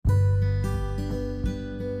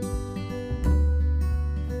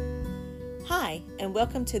Hi, and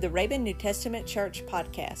welcome to the Rabun New Testament Church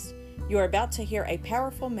podcast. You are about to hear a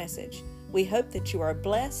powerful message. We hope that you are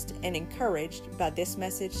blessed and encouraged by this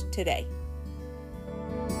message today.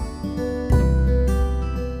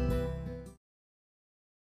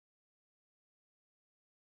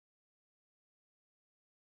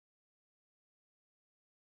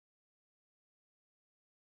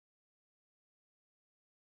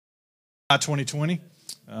 Hi, 2020.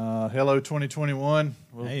 Hello, 2021.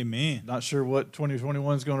 Well, Amen. Not sure what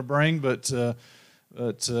 2021 is going to bring, but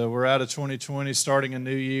we're out of 2020, starting a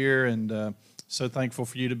new year, and so thankful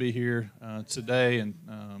for you to be here today. And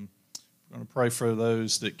I'm going to pray for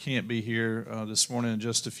those that can't be here this morning in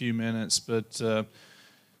just a few minutes. But just want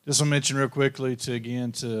to mention real quickly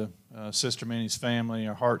to Sister Manny's family,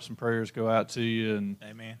 our hearts and prayers go out to you. And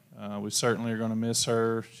Amen. We certainly are going to miss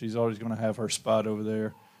her. She's always going to have her spot over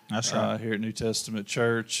there. That's right. Here at New Testament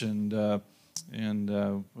Church, and we're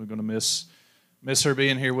going to miss her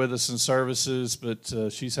being here with us in services.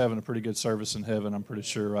 But she's having a pretty good service in heaven, I'm pretty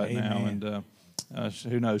sure right Amen. now. And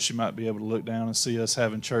who knows? She might be able to look down and see us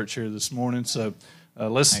having church here this morning. So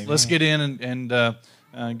let's get in and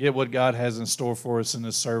get what God has in store for us in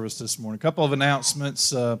this service this morning. A couple of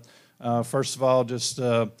announcements. First of all, just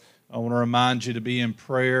I want to remind you to be in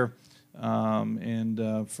prayer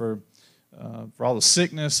for all the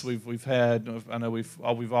sickness we've had. I know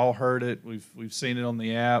we've all heard it. We've seen it on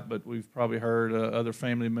the app, but we've probably heard other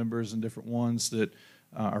family members and different ones that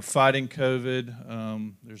are fighting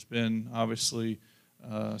COVID. There's been obviously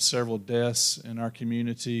several deaths in our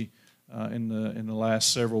community in the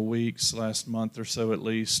last several weeks, last month or so at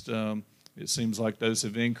least. It seems like those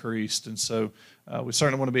have increased, and so we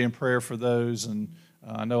certainly want to be in prayer for those. And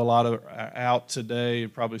I know a lot of are out today,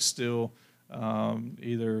 probably still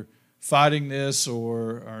either fighting this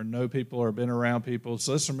or know people or been around people.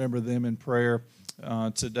 So let's remember them in prayer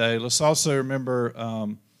today. Let's also remember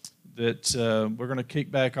that we're going to kick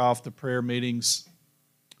back off the prayer meetings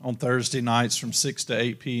on Thursday nights from 6 to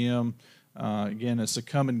 8 p.m. Again, it's a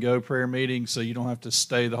come and go prayer meeting, so you don't have to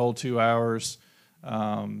stay the whole 2 hours.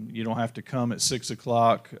 You don't have to come at 6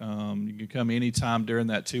 o'clock. You can come anytime during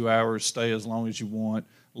that 2 hours, stay as long as you want,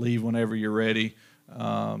 leave whenever you're ready.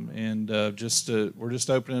 We're just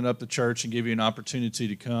opening up the church and give you an opportunity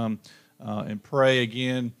to come and pray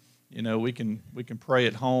again. You know, we can pray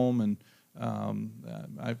at home, and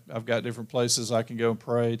I've got different places I can go and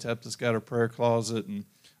pray. Tabitha's got her prayer closet, and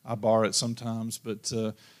I borrow it sometimes. But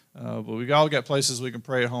we all got places we can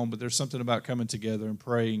pray at home. But there's something about coming together and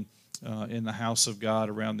praying in the house of God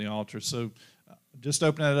around the altar. So just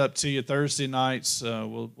opening it up to you. Thursday nights,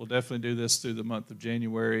 we'll definitely do this through the month of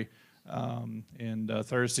January.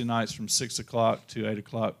 Thursday nights from 6 o'clock to 8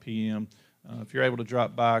 o'clock p.m. If you're able to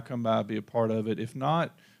drop by, come by, be a part of it. If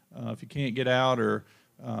not, if you can't get out or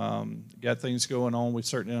got things going on, we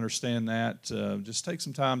certainly understand that. Just take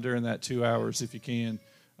some time during that 2 hours if you can.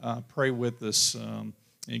 Pray with us.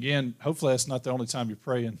 Again, hopefully that's not the only time you're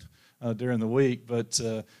praying during the week, but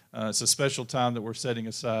it's a special time that we're setting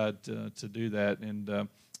aside to do that. And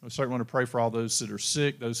we certainly want to pray for all those that are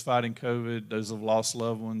sick, those fighting COVID, those who have lost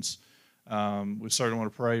loved ones. We certainly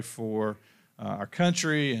want to pray for our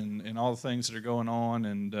country and all the things that are going on,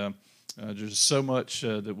 and there's so much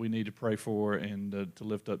that we need to pray for and to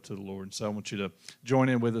lift up to the Lord. And so I want you to join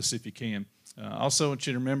in with us if you can. Also want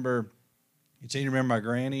you to continue to remember my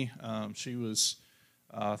granny. She was,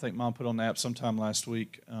 I think Mom put on the app sometime last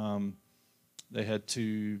week. They had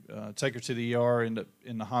to take her to the ER, end up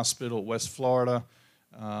in the hospital at West Florida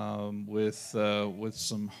with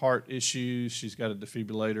some heart issues. She's got a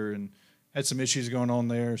defibrillator and had some issues going on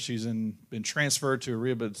there. She's been transferred to a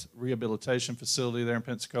rehabilitation facility there in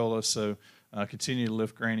Pensacola. So continue to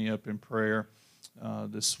lift Granny up in prayer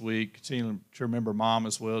this week. Continue to remember Mom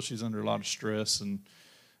as well. She's under a lot of stress and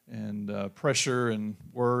pressure and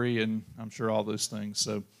worry, and I'm sure all those things.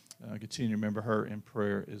 So continue to remember her in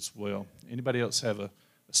prayer as well. Anybody else have a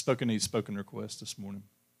spoken need, spoken request this morning?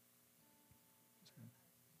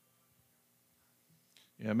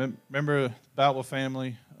 Yeah, remember the Boutwell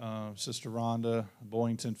family, Sister Rhonda, the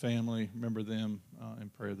Boyington family. Remember them in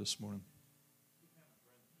prayer this morning.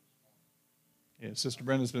 Yeah, Sister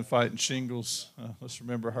Brenda's been fighting shingles. Let's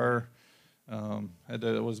remember her.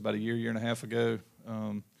 It was about a year and a half ago.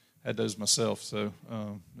 Had those myself, so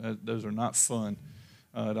those are not fun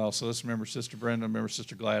at all. So let's remember Sister Brenda. Remember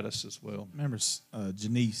Sister Gladys as well. Remember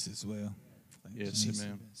Janice as well. Yes, Janice,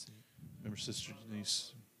 amen. Remember Sister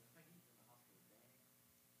Janice.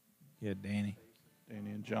 Yeah, Danny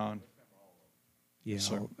and John. Yeah, Yes,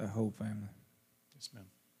 sir. That whole family. Yes, ma'am.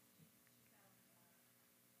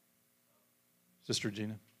 Sister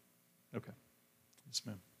Gina. Okay. Yes,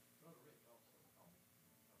 ma'am.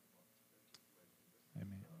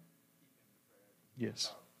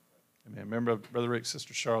 Yes. Amen. Remember Brother Rick,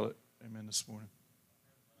 Sister Charlotte. Amen. This morning.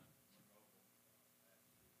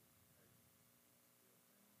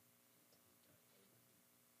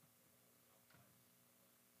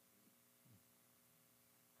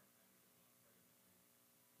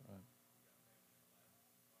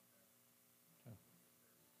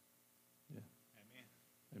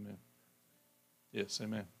 Amen. Yes,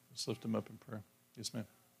 amen. Let's lift him up in prayer. Yes, ma'am.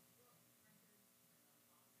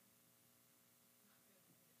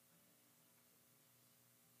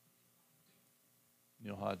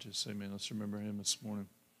 Neil Hodges, amen. Let's remember him this morning.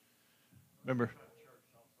 Remember?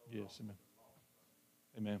 Yes, amen.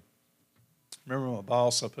 Amen. Remember my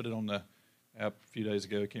boss, I put it on the app a few days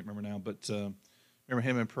ago, I can't remember now, but remember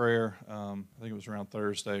him in prayer, I think it was around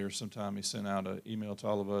Thursday or sometime, he sent out an email to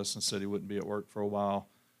all of us and said he wouldn't be at work for a while.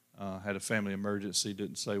 Had a family emergency,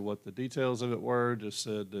 didn't say what the details of it were, just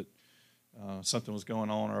said that something was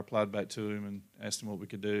going on. I replied back to him and asked him what we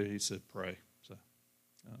could do. He said, pray. So,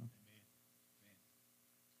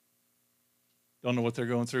 don't know what they're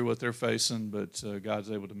going through, what they're facing, but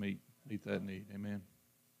God's able to meet that need. Amen.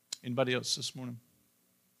 Anybody else this morning?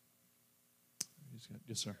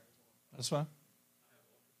 Yes, sir. That's fine.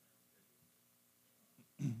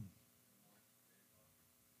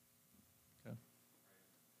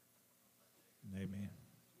 Amen.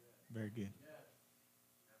 Very good.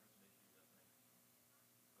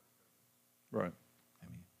 Right.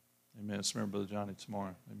 Amen. Amen. Let's remember Brother Johnny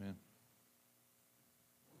tomorrow. Amen.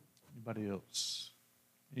 Anybody else?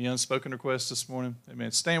 Any unspoken requests this morning?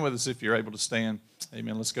 Amen. Stand with us if you're able to stand.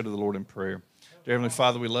 Amen. Let's go to the Lord in prayer. Dear Heavenly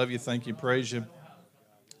Father, we love you, thank you, praise you.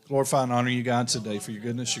 Glorify and honor you, God, today for your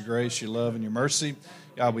goodness, your grace, your love, and your mercy.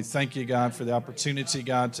 God, we thank you, God, for the opportunity,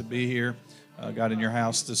 God, to be here, God, in your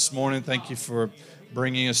house this morning. Thank you for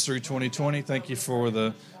bringing us through 2020. Thank you for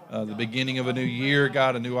the beginning of a new year,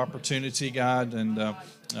 God, a new opportunity, God. And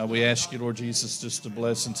we ask you, Lord Jesus, just to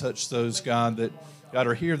bless and touch those, God, that, God,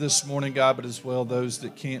 are here this morning, God, but as well those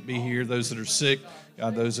that can't be here, those that are sick,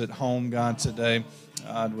 God, those at home, God, today,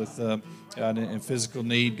 God, with God, in physical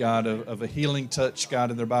need, God, of a healing touch,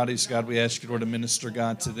 God, in their bodies. God, we ask you, Lord, to minister,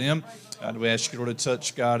 God, to them. God, we ask you, Lord, to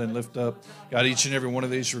touch, God, and lift up, God, each and every one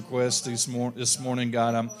of these requests this morning,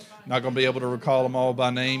 God. I'm not going to be able to recall them all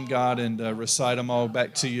by name, God, and recite them all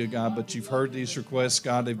back to you, God, but you've heard these requests,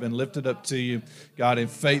 God. They've been lifted up to you, God, in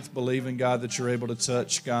faith, believing, God, that you're able to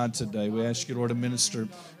touch, God, today. We ask you, Lord, to minister,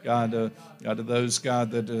 God, to those,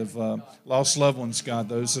 God, that have lost loved ones, God,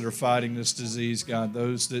 those that are fighting this disease, God,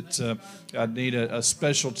 those that, God, need a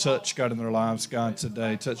special touch, God, in their lives, God,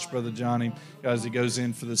 today. Touch Brother Johnny, God, as he goes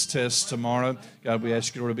in for this test tomorrow. God, we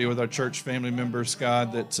ask you, Lord, to be with our church family members,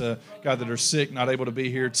 God, that are sick, not able to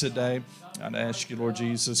be here today. God, I ask you, Lord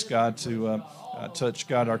Jesus, God, to touch,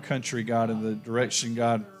 God, our country, God, in the direction,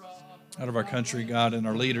 God, out of our country, God, and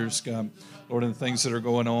our leaders, God, Lord, and the things that are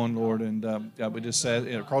going on, Lord, and God, we just ask,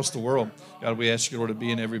 across the world, God, we ask you, Lord, to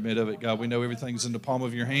be in every bit of it. God, we know everything's in the palm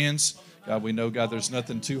of your hands. God, we know, God, there's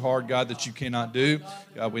nothing too hard, God, that you cannot do.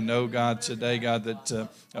 God, we know, God, today, God, that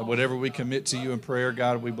whatever we commit to you in prayer,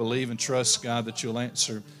 God, we believe and trust, God, that you'll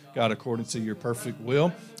answer, God, according to your perfect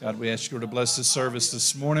will. God, we ask you to bless this service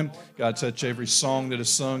this morning. God, touch every song that is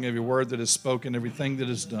sung, every word that is spoken, everything that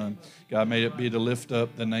is done. God, may it be to lift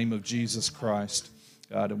up the name of Jesus Christ.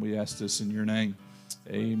 God, and we ask this in your name.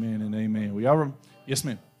 Amen and amen. We all yes,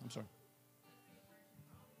 ma'am. I'm sorry.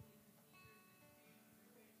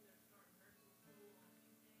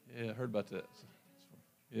 Yeah, I heard about that.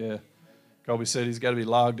 Yeah. Colby said he's got to be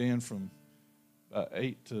logged in from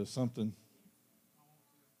 8 to something.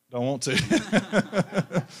 Don't want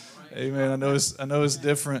to. Amen. I know it's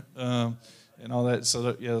different and all that.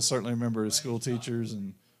 So yeah, certainly remember school teachers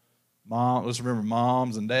and mom. Let's remember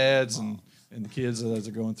moms and dads and the kids as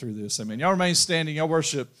they're going through this. Amen. Y'all remain standing. Y'all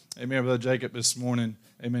worship. Amen. Brother Jacob this morning.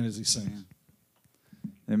 Amen. As he sings.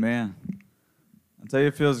 Amen. I tell you,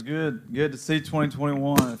 it feels good. Good to see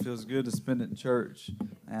 2021. It feels good to spend it in church.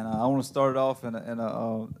 And I want to start it off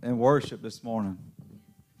in worship this morning.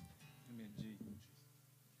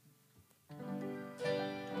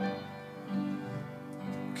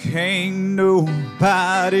 Can't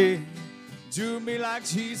nobody do me like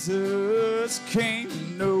Jesus.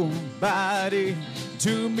 Can't nobody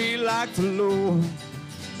do me like the Lord.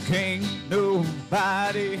 Can't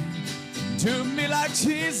nobody do me like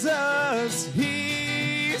Jesus.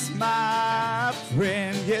 He's my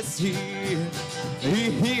friend. Yes, he is. He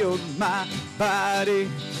healed my body.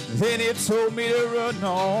 Then he told me to run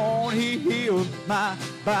on. He healed my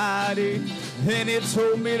body. Then he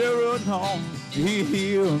told me to run on. He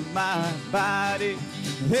healed my body.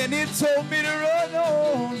 Then he told me to run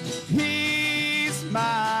on. He's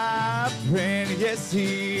my friend. Yes,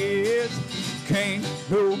 he is. Can't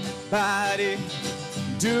nobody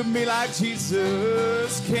do me like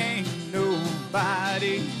Jesus. Can't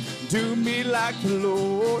nobody do me like the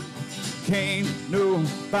Lord. Can't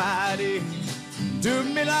nobody do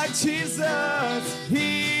me like Jesus.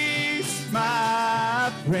 He's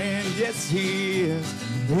my friend. Yes, he is.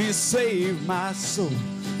 He saved my soul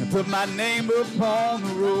and put my name upon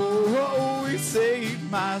the roll. Oh, he saved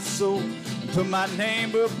my soul and put my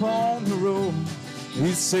name upon the roll.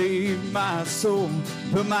 He saved my soul,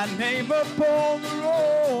 put my name upon the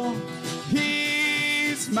roll.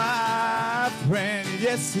 He's my friend,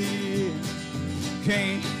 yes he is.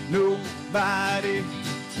 Can't nobody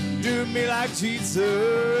do me like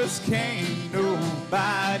Jesus. Can't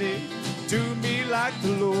nobody do me like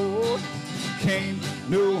the Lord. Can't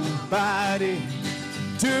nobody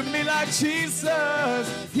do me like Jesus.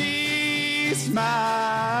 He's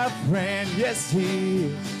my friend, yes he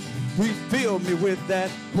is. He filled me with that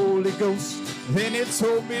Holy Ghost, then he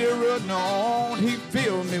told me to run on. He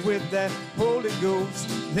filled me with that Holy Ghost,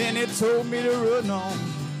 then he told me to run on.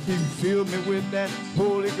 He filled me with that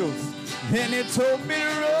Holy Ghost, then he told me to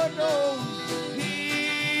run on.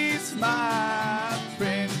 He's my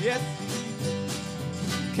friend, yes.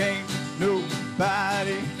 Can't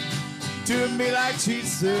nobody do me like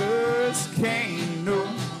Jesus. Can't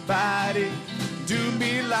nobody do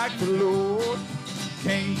me like the Lord.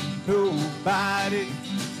 Can't nobody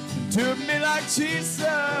do me like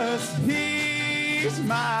Jesus. He's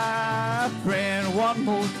my friend. One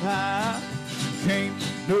more time. Can't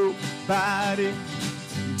nobody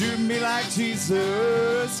do me like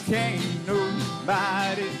Jesus. Can't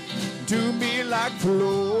nobody do me like the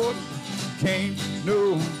Lord. Can't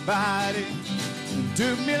nobody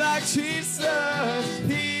do me like Jesus.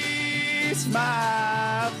 He's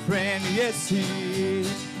my friend. Yes, he is.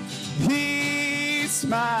 He's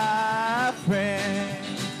my friend.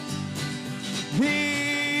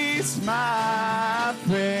 He's my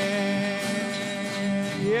friend.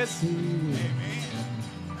 Yes, he is.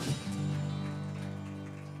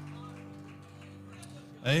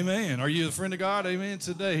 Amen. Are you a friend of God? Amen.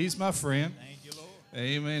 Today, he's my friend. Thank you, Lord.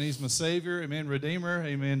 Amen. He's my Savior. Amen. Redeemer.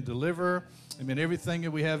 Amen. Deliverer. Amen. Everything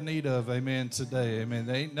that we have need of. Amen. Today. Amen.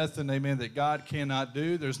 There ain't nothing, amen, that God cannot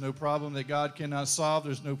do. There's no problem that God cannot solve.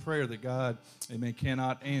 There's no prayer that God, amen,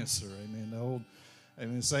 cannot answer. Amen. The old,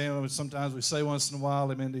 amen, saying, sometimes we say once in a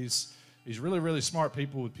while, amen, these really, really smart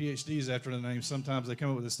people with PhDs after their name, sometimes they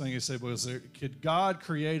come up with this thing and say, well, could God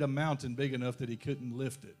create a mountain big enough that he couldn't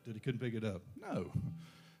lift it, that he couldn't pick it up? No.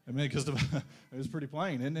 I mean, because it's pretty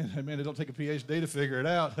plain, isn't it? I mean, it don't take a PhD to figure it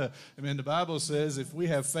out. I mean, the Bible says if we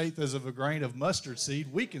have faith as of a grain of mustard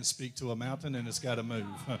seed, we can speak to a mountain and it's got to move.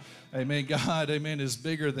 Amen. God, amen, is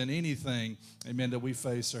bigger than anything, amen, that we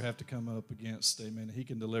face or have to come up against. Amen. He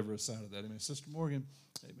can deliver us out of that. Amen. Sister Morgan,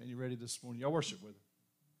 amen, you ready this morning? Y'all worship with her.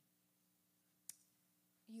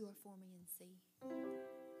 You are for me in sea.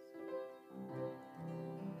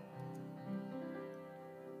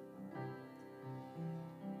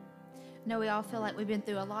 I know we all feel like we've been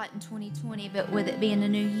through a lot in 2020, but with it being a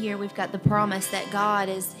new year, we've got the promise that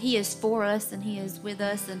He is for us and He is with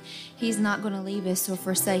us and He's not going to leave us or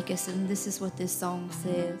forsake us. And this is what this song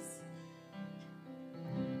says.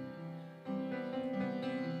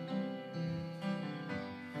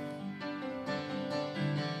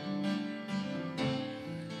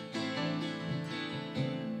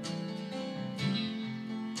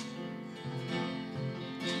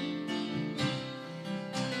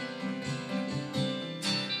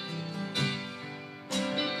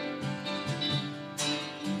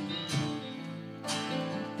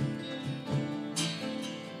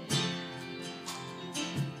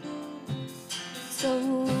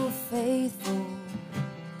 So faithful,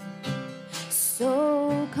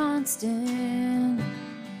 so constant,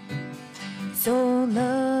 so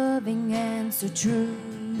loving and so true,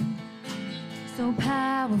 so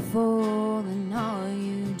powerful in all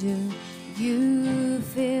you do. You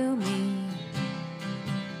feel me,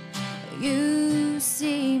 you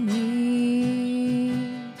see me,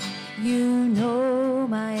 you know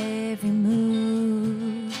my every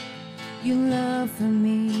move, you love for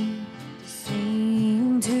me.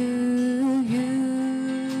 To you,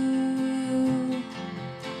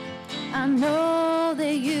 I know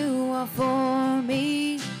that you are for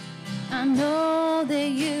me. I know that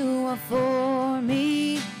you are for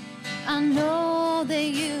me. I know that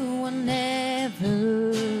you will never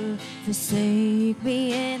forsake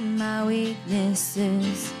me in my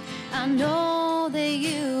weaknesses. I know that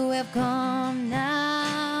you have come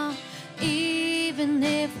now, even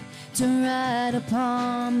if to ride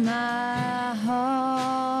upon my heart.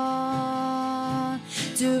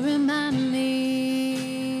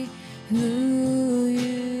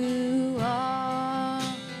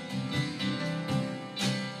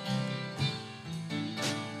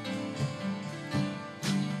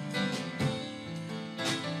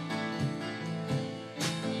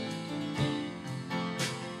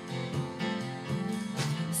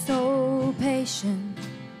 compassion,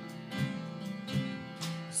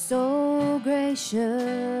 so gracious,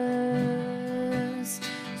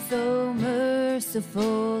 so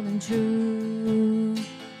merciful and true,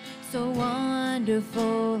 so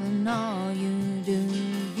wonderful in all you do.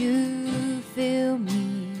 You feel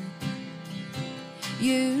me,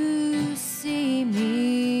 you see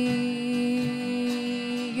me,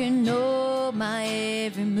 you know my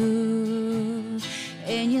every move,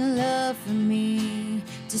 and your love for me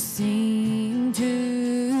to sing to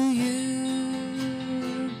you.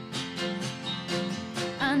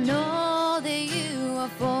 I know that you are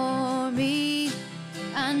for me,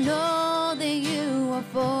 I know that you are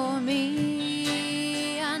for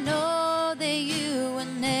me, I know that you will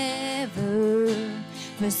never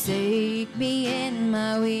forsake me in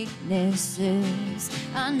my weaknesses.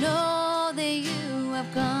 I know that you have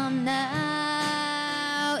come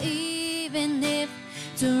now, even if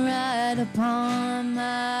to ride upon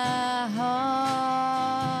my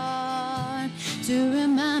heart, to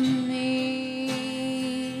remind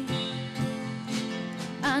me.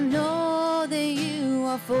 I know that you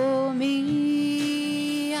are for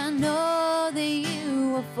me, I know that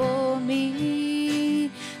you are for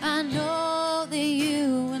me, I know that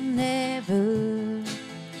you will never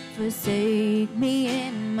forsake me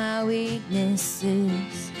in my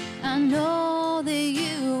weaknesses. I know that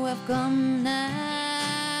you have come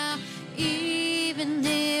now, even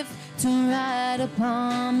if to ride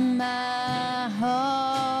upon my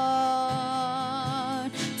heart,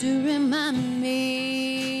 to remind me.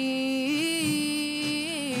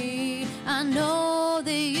 I know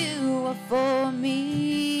that you are for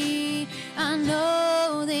me, I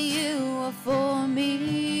know that you are for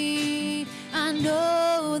me, I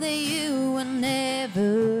know that you will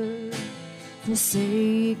never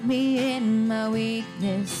forsake me in my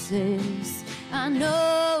weaknesses. I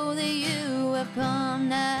know that you have come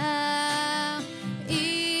now,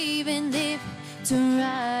 even if to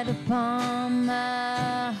ride upon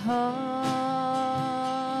my heart,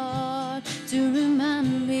 to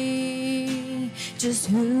remind me just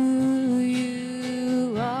who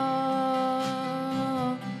you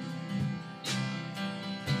are.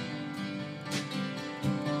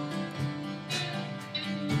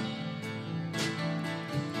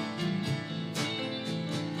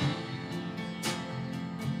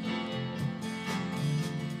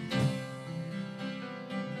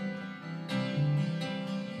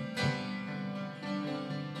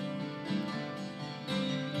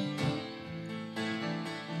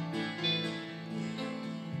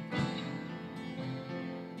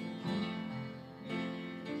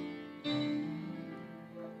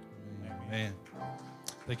 Amen.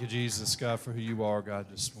 Thank you, Jesus, God, for who you are, God,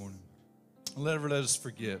 this morning. And never let us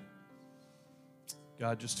forget,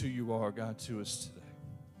 God, just who you are, God, to us today.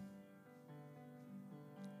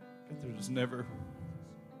 God, there's never,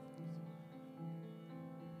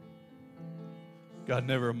 God,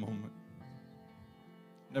 never a moment,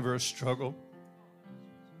 never a struggle,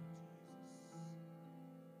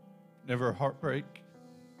 never a heartbreak.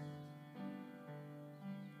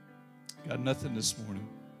 God, nothing this morning,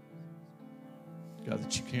 God,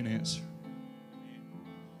 that you can't answer.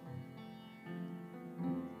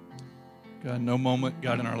 God, no moment,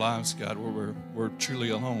 God, in our lives, God, where we're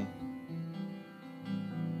truly alone.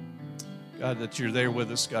 God, that you're there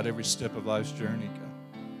with us, God, every step of life's journey, God.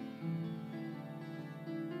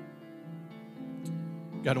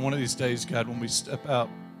 God, one of these days, God, when we step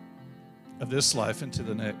out of this life into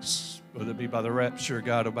the next, whether it be by the rapture,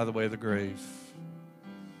 God, or by the way of the grave,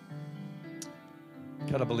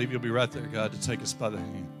 God, I believe you'll be right there, God, to take us by the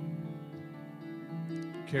hand.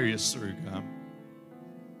 Carry us through, God. I'm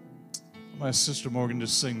going to ask Sister Morgan to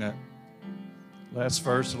sing that last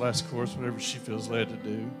verse, the last chorus, whatever she feels led to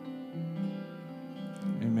do.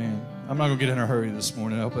 Amen. I'm not going to get in a hurry this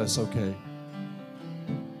morning. I hope that's okay.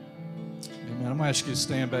 Amen. I'm going to ask you to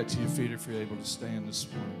stand back to your feet if you're able to stand this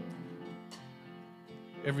morning.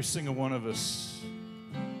 Every single one of us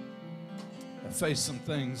have faced some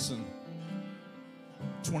things in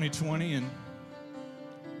 2020, and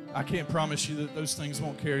I can't promise you that those things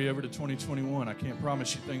won't carry over to 2021. I can't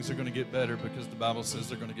promise you things are going to get better because the Bible says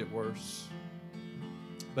they're going to get worse.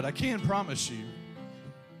 But I can promise you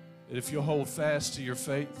that if you'll hold fast to your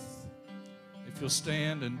faith, if you'll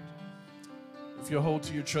stand and if you'll hold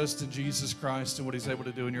to your trust in Jesus Christ and what He's able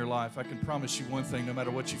to do in your life, I can promise you one thing: no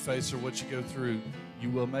matter what you face or what you go through,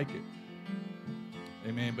 you will make it.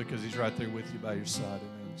 Amen, because He's right there with you by your side.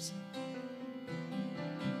 Amen.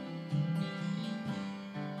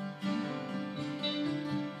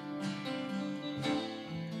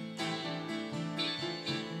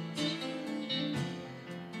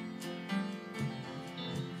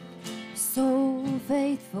 So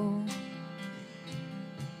faithful,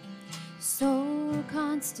 so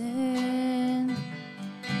constant,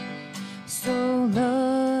 so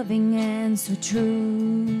loving and so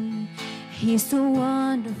true. He's so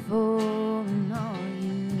wonderful in all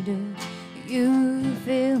you do. You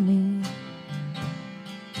feel me,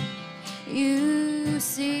 you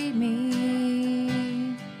see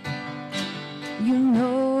me, you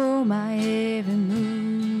know my every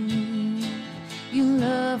move. You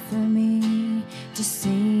love for me to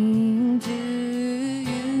sing to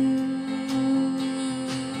you.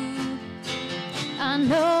 I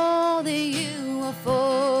know that you are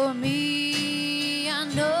for me. I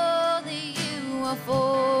know that you are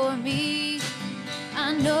for me.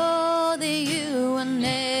 I know that you will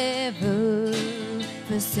never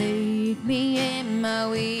forsake me in my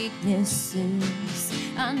weaknesses.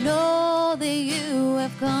 I know that you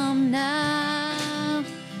have come now,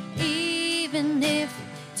 even if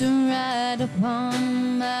to ride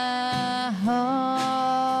upon my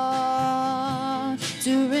heart,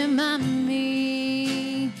 to remind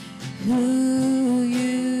me who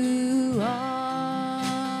you are.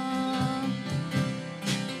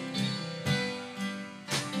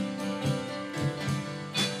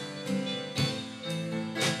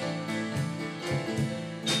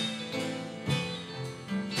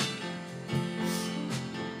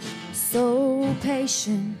 So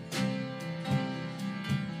patient,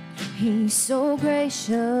 He's so gracious,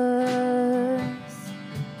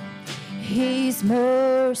 He's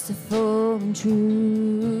merciful and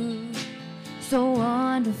true, so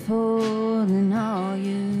wonderful in all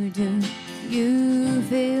you do. You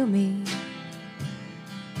feel me,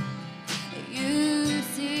 you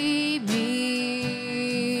see me,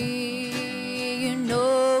 you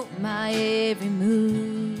know my every move.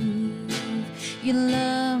 You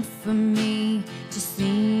love for me to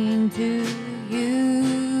sing to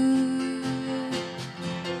you.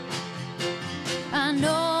 I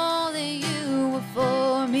know that you are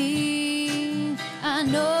for me. I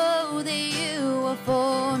know that you are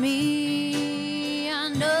for me. I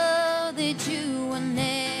know that you will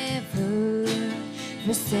never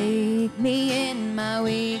forsake me in my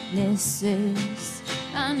weaknesses.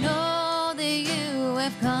 I know that you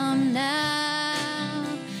have come now,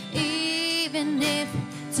 even if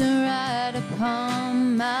to ride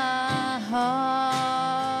upon my heart,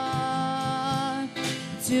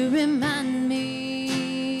 to remind me.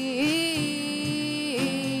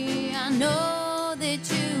 I know that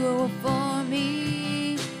you are for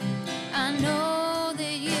me. I know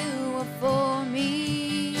that you are for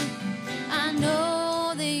me. I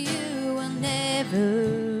know that you will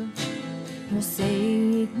never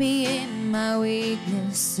forsake me in my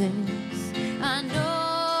weaknesses. I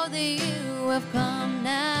know that you have come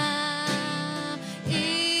now,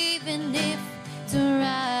 even if to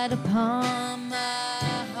ride upon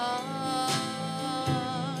my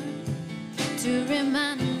heart, to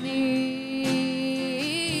remind me.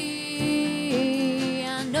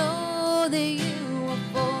 I know that you are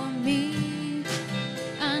for me.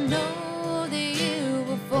 I know that you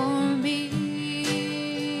are for me.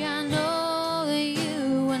 I know that you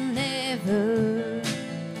will never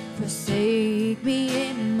forsake me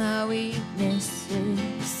in my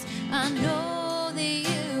weaknesses. I know that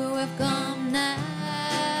you have come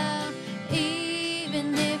now,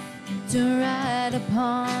 even if to ride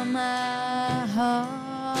upon my heart,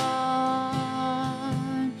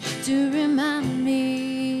 to remind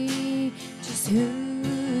me just who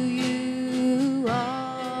you are.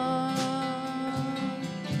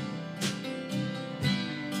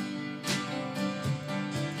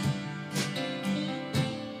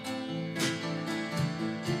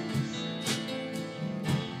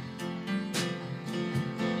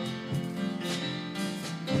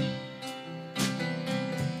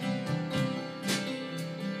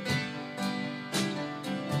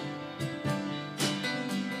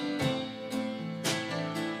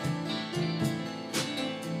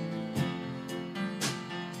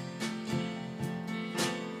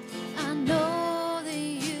 I know that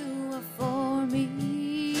you are for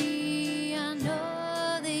me. I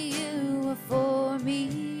know that you are for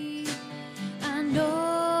me. I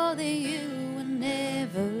know that you will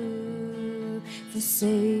never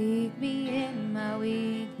forsake me in my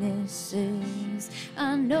weaknesses.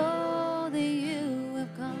 I know that you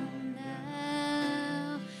have come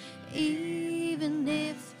now, even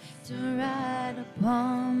if to ride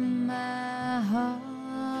upon my heart,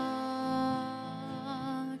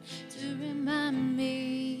 to remind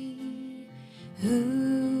me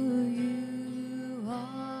who you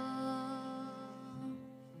are.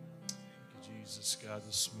 Thank you, Jesus, God,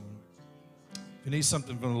 this morning. If you need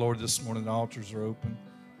something from the Lord this morning, the altars are open.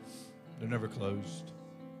 They're never closed.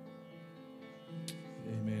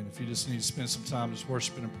 Amen. If you just need to spend some time just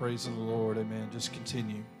worshiping and praising the Lord, amen, just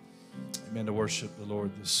continue, amen, to worship the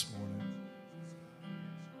Lord this morning.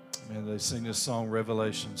 Amen. They sing this song,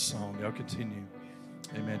 Revelation song. Y'all continue,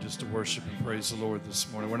 amen, just to worship and praise the Lord this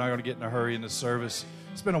morning. We're not going to get in a hurry in the service.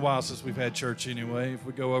 It's been a while since we've had church anyway. If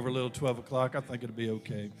we go over a little 12 o'clock, I think it'll be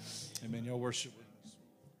okay. Amen. Y'all worship with us.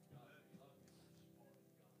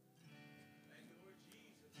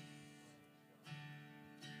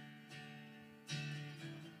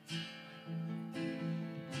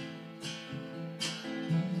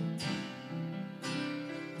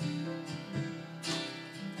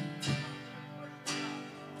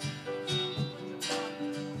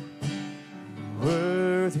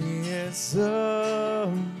 Worthy is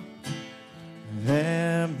the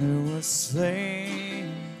Lamb who was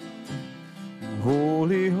slain.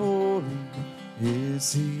 Holy, holy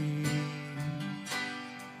is He.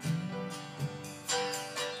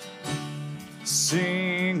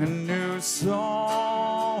 Sing a new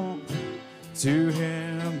song to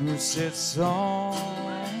Him who sits on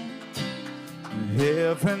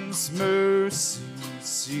heaven's mercy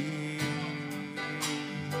seat.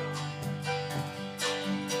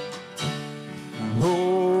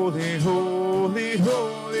 Holy, holy,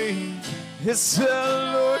 holy is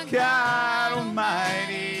the Lord God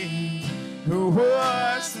Almighty, who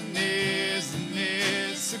was and is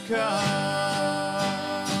to come.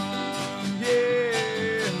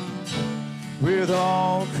 Yeah, with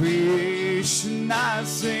all creation I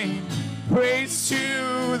sing praise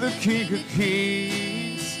to the King of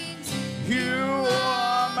Kings. You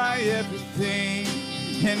are my everything,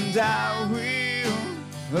 and I will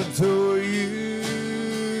adore you.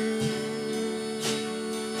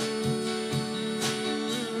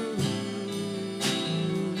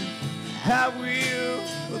 I will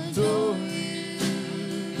adore you.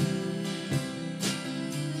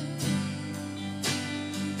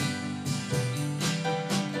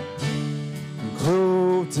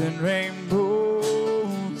 Clothed in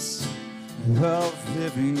rainbows of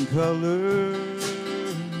living color,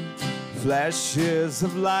 flashes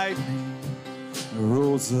of lightning,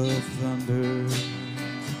 rolls of thunder.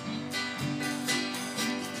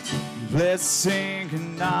 Blessing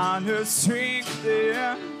and honor, strength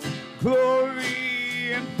and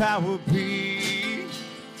glory and power be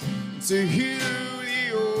to you,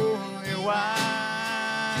 the only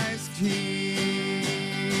wise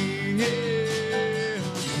King. Yeah.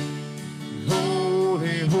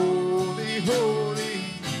 Holy, holy, holy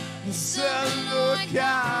is the Lord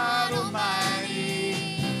God Almighty,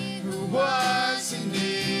 who was and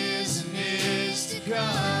is to come.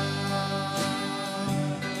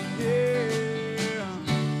 Yeah.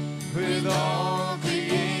 With all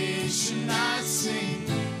creation I sing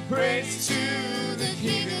praise to the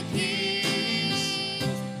King of Kings.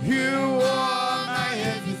 You are my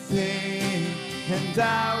everything, and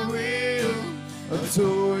I will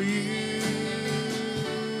adore you.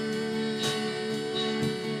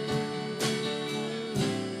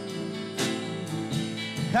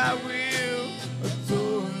 I will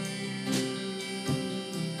adore you.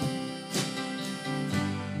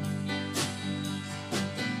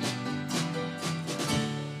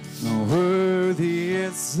 Worthy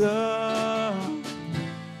is the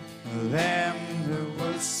Lamb that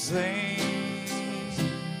was slain.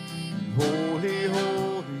 Holy,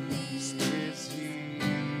 holy is He.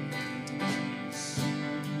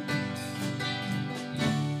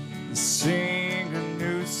 Sing a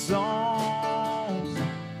new song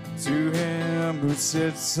to Him who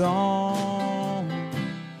sits on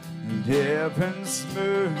heaven's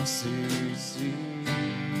mercy seat.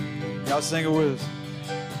 Y'all sing it with us.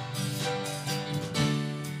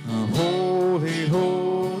 Holy,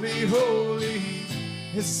 holy, holy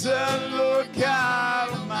is the Lord God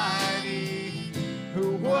Almighty,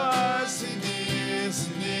 who was and is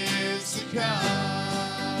to come.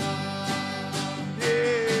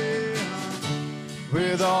 Yeah.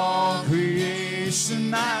 With all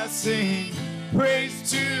creation I sing praise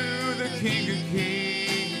to the King of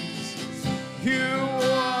Kings. You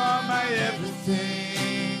are my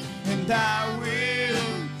everything, and I will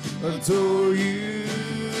adore you.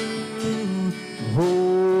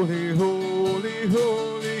 Holy, holy,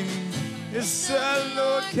 holy is the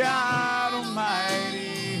Lord God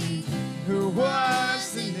Almighty, who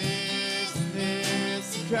was and is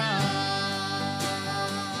to come.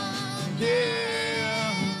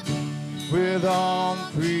 Yeah, with all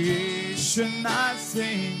creation I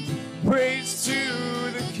sing praise to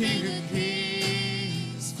the King of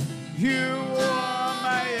Kings. You are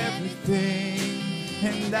my everything,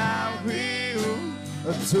 and I will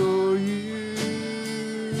adore you.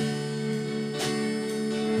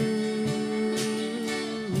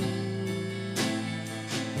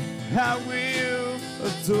 I will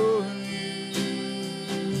adore you.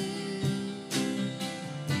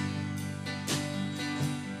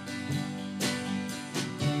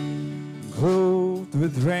 Clothed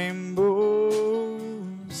with rainbows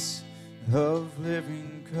of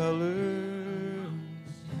living colors,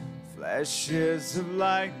 flashes of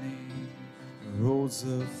lightning, rolls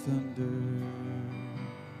of thunder.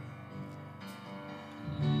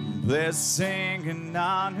 Blessing and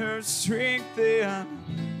honor, strength and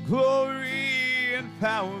glory and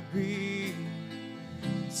power be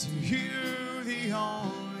to you, the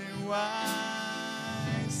only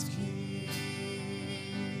wise King.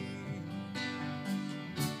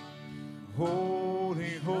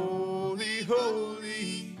 Holy, holy,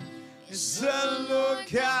 holy is the Lord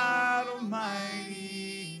God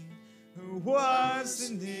Almighty, who was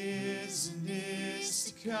and is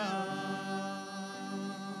to come.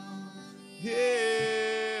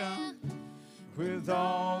 Yeah, with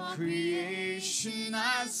all creation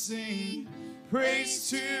I sing praise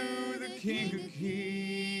to the King of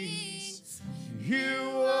Kings.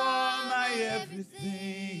 You are my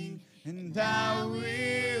everything, and I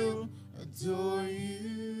will adore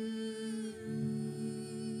you.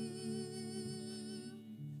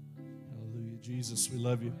 Hallelujah. Jesus, we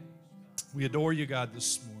love you. We adore you, God,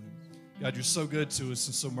 this morning. God, you're so good to us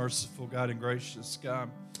and so merciful, God, and gracious, God.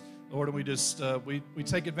 Lord, and we just, we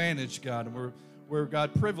take advantage, God, and we're,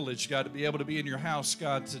 God, privileged, God, to be able to be in your house,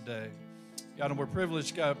 God, today. God, and we're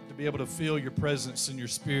privileged, God, to be able to feel your presence and your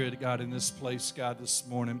spirit, God, in this place, God, this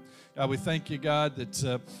morning. God, we thank you, God,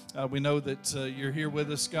 that we know that you're here with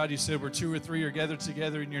us. God, you said where 2 or 3 are gathered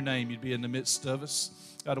together in your name, you'd be in the midst of us.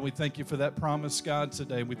 God, and we thank you for that promise, God,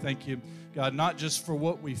 today. We thank you, God, not just for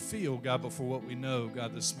what we feel, God, but for what we know,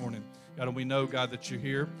 God, this morning. God, and we know, God, that you're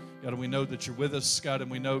here. God, and we know that you're with us, God,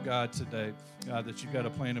 and we know, God, today, God, that you've got a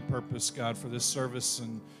plan and purpose, God, for this service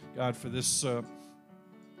and, God, for this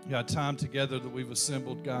God, time together that we've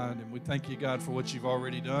assembled, God, and we thank you, God, for what you've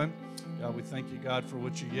already done. God, we thank you, God, for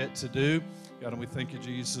what you're yet to do. God, and we thank you,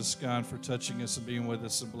 Jesus, God, for touching us and being with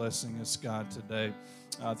us and blessing us, God, today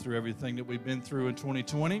through everything that we've been through in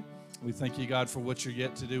 2020. We thank you, God, for what you're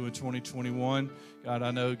yet to do in 2021. God, I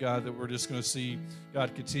know, God, that we're just going to see,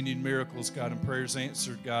 God, continued miracles, God, and prayers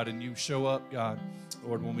answered, God, and you show up, God,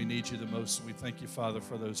 Lord, when we need you the most. And we thank you, Father,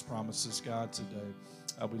 for those promises, God, today.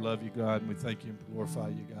 We love you, God, and we thank you and glorify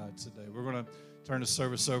you, God, today. We're going to turn the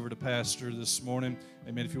service over to Pastor this morning.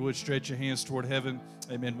 Amen. If you would, stretch your hands toward heaven.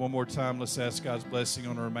 Amen. One more time, let's ask God's blessing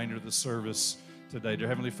on the remainder of the service today. Dear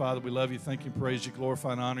Heavenly Father, we love you, thank you, praise you,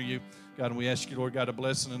 glorify and honor you. God, and we ask you, Lord God, to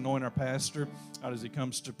bless and anoint our pastor. God, as he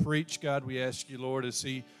comes to preach, God, we ask you, Lord, as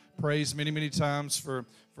he prays many, many times for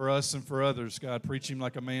us and for others, God, preach him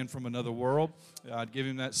like a man from another world. God, give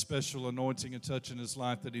him that special anointing and touch in his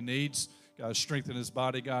life that he needs. God, strengthen his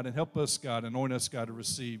body, God, and help us, God, anoint us, God, to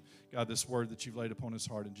receive, God, this word that you've laid upon his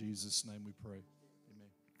heart. In Jesus' name we pray. Amen.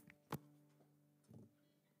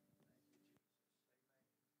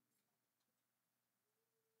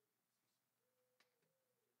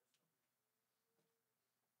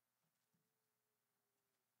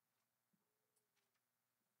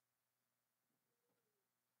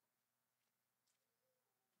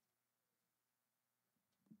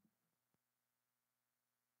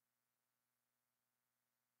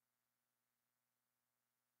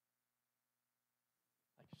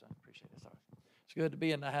 Thank you, son. Appreciate it. Sorry. It's good to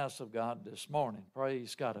be in the house of God this morning.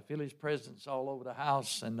 Praise God. I feel his presence all over the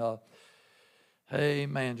house. And,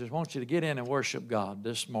 amen. Just want you to get in and worship God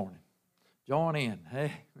this morning. Join in.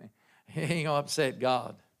 Hey, he ain't going to upset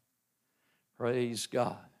God. Praise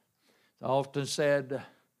God. It's often said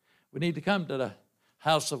we need to come to the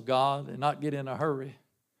house of God and not get in a hurry.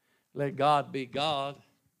 Let God be God.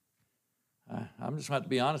 I'm just going to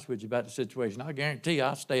be honest with you about the situation. I guarantee you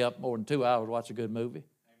I'll stay up more than 2 hours to watch a good movie. Amen.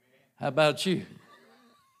 How about you?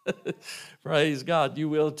 Praise God, you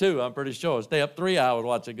will too, I'm pretty sure. Stay up 3 hours to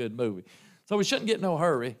watch a good movie. So we shouldn't get in no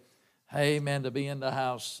hurry. Amen, to be in the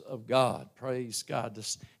house of God. Praise God,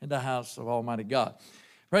 just in the house of Almighty God.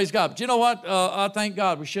 Praise God. But you know what? I thank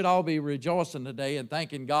God. We should all be rejoicing today and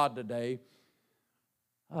thanking God today,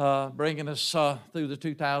 bringing us through the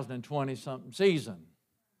 2020-something season.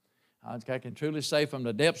 I can truly say from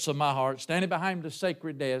the depths of my heart, standing behind the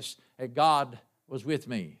sacred desk, that God was with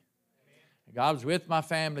me. Amen. God was with my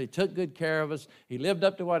family. He took good care of us. He lived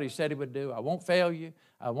up to what he said he would do. I won't fail you.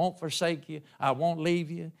 I won't forsake you. I won't leave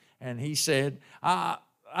you. And he said, I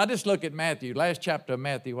just look at Matthew, last chapter of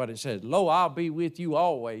Matthew, what it says, "Lo, I'll be with you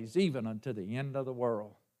always, even unto the end of the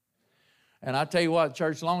world." And I tell you what,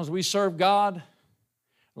 church, as long as we serve God, as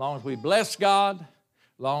long as we bless God,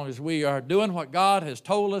 as long as we are doing what God has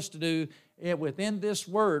told us to do, within this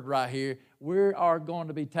word right here, we are going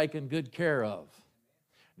to be taken good care of.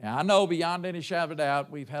 Now, I know beyond any shadow of doubt,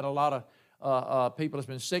 we've had a lot of people that's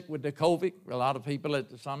been sick with the COVID. A lot of people,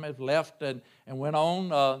 some have left and went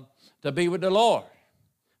on to be with the Lord.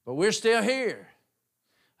 But we're still here.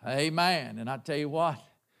 Amen. And I tell you what,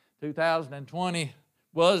 2020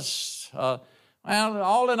 was, well,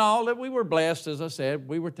 all in all, that we were blessed, as I said.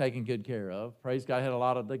 We were taken good care of. Praise God, had a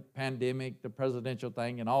lot of the pandemic, the presidential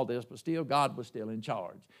thing, and all this, but still, God was still in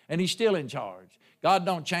charge. And He's still in charge. God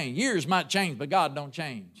don't change. Years might change, but God don't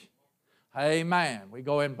change. Amen. We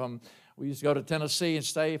used to go to Tennessee and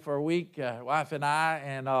stay for a week, wife and I,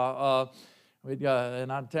 and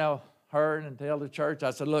and I'd tell her and tell the church,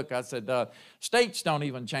 I said, look, states don't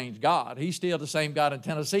even change God. He's still the same God in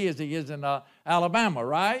Tennessee as He is in Alabama,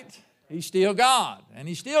 right? He's still God, and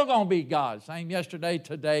He's still going to be God. Same yesterday,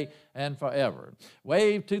 today, and forever.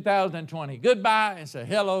 Wave 2020 goodbye and say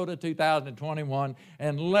hello to 2021,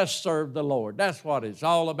 and let's serve the Lord. That's what it's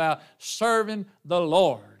all about, serving the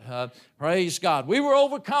Lord. Praise God. We were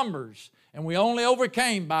overcomers, and we only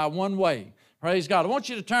overcame by one way. Praise God. I want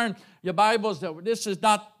you to turn your Bibles. This is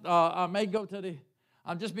not, I'm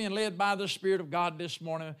just being led by the Spirit of God this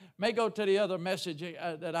morning. May go to the other message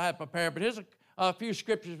that I have prepared, but here's a few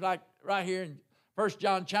scriptures like right here in 1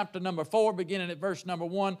 John chapter number 4, beginning at verse number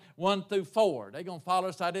 1 through 4. They're going to follow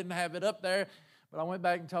us. I didn't have it up there, but I went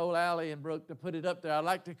back and told Allie and Brooke to put it up there. I'd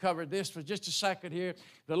like to cover this for just a second here.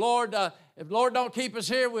 If the Lord don't keep us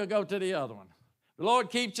here, we'll go to the other one. If the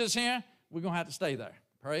Lord keeps us here, we're going to have to stay there.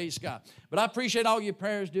 Praise God. But I appreciate all your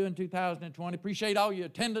prayers during 2020. Appreciate all your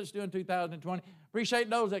attendance during 2020. Appreciate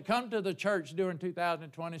those that come to the church during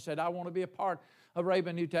 2020 and said, I want to be a part of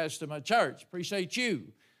Raven New Testament Church. Appreciate you.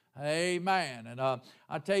 Amen. And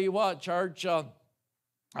I tell you what, church, I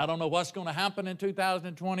don't know what's going to happen in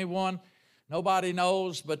 2021. Nobody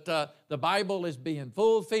knows, but the Bible is being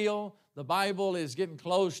fulfilled. The Bible is getting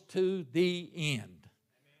close to the end.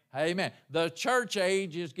 Amen. The church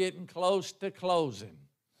age is getting close to closing.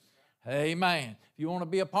 Amen. If you want to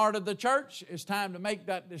be a part of the church, it's time to make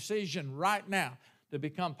that decision right now to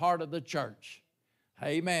become part of the church.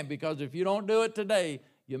 Amen. Because if you don't do it today,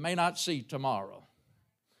 you may not see tomorrow.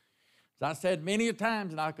 As I said many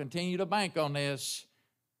times, and I'll continue to bank on this,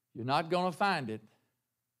 you're not going to find it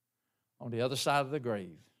on the other side of the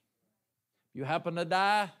grave. If you happen to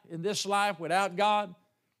die in this life without God,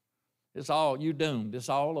 you're doomed. It's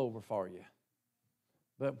all over for you.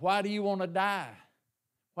 But why do you want to die?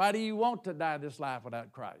 Why do you want to die this life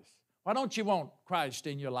without Christ? Why don't you want Christ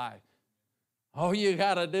in your life? All you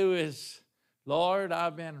got to do is, Lord,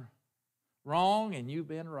 I've been wrong and you've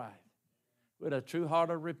been right. With a true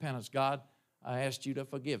heart of repentance, God, I asked you to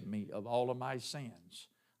forgive me of all of my sins.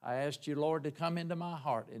 I asked you, Lord, to come into my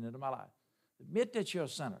heart and into my life. Admit that you're a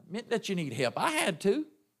sinner. Admit that you need help. I had to.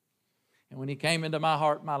 And when He came into my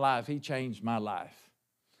heart and my life, He changed my life.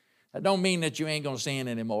 That don't mean that you ain't going to sin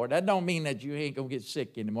anymore. That don't mean that you ain't going to get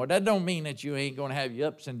sick anymore. That don't mean that you ain't going to have your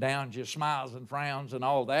ups and downs, your smiles and frowns and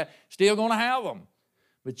all that. Still going to have them.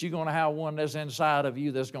 But you're going to have one that's inside of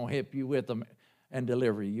you that's going to help you with them and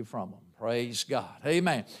deliver you from them. Praise God.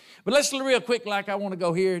 Amen. But let's real quick, like I want to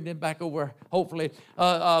go here and then back over, hopefully.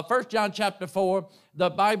 1 John chapter 4, the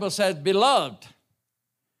Bible says, beloved.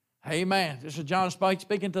 Amen. This is John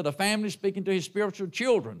speaking to the family, speaking to his spiritual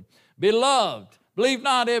children. Beloved, believe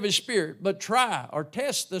not every spirit, but try or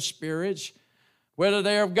test the spirits, whether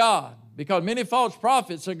they are of God, because many false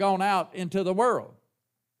prophets are gone out into the world.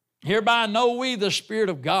 Hereby know we the Spirit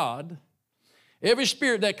of God. Every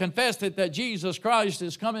spirit that confesseth that Jesus Christ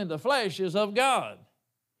is come in the flesh is of God.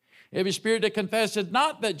 Every spirit that confesseth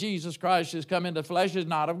not that Jesus Christ is come in the flesh is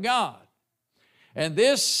not of God. And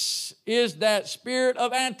this is that spirit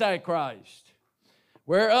of Antichrist,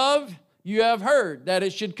 whereof you have heard that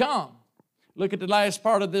it should come. Look at the last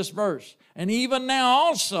part of this verse. And even now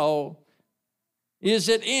also is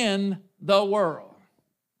it in the world.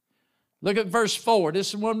 Look at verse 4. This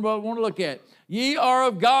is one I want to look at. Ye are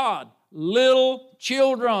of God, little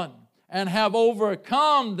children, and have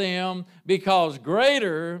overcome them, because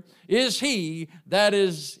greater is He that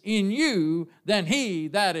is in you than he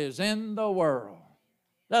that is in the world.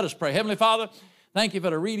 Let us pray. Heavenly Father, thank you for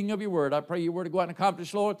the reading of your word. I pray your word to go out and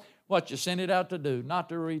accomplish, Lord, what you sent it out to do, not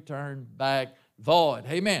to return back void.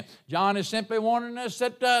 Amen. John is simply warning us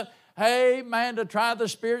that, hey, man, to try the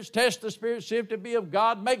spirits, test the spirits, see if they be of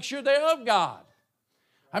God, make sure they're of God.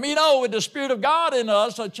 I mean, with the Spirit of God in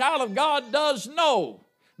us, a child of God does know,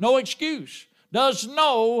 no excuse, does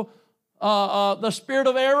know the spirit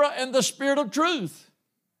of error and the spirit of truth.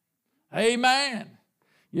 Amen.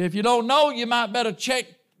 If you don't know, you might better check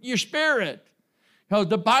your spirit. Because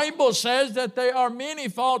the Bible says that there are many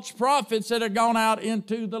false prophets that have gone out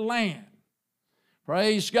into the land.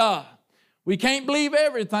 Praise God. We can't believe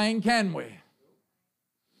everything, can we?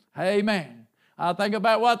 Amen. I think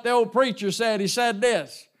about what the old preacher said. He said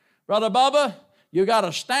this, Brother Bubba, you got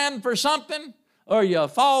to stand for something or you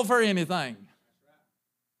fall for anything.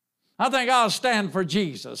 I think I'll stand for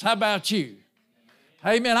Jesus. How about you?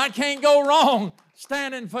 Amen. I can't go wrong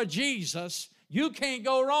standing for Jesus. You can't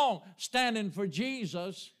go wrong standing for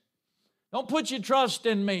Jesus. Don't put your trust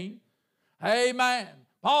in me. Amen.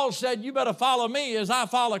 Paul said, you better follow me as I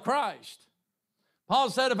follow Christ. Paul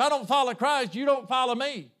said, if I don't follow Christ, you don't follow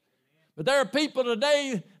me. But there are people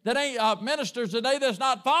today that ain't ministers today that's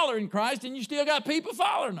not following Christ, and you still got people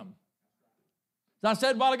following them. As I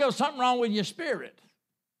said a while ago, something wrong with your spirit.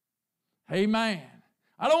 Amen.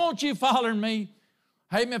 I don't want you following me.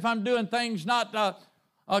 Amen. If I'm doing things not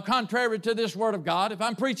contrary to this Word of God, if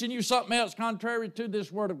I'm preaching you something else contrary to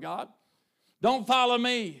this Word of God, don't follow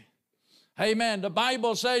me. Amen. The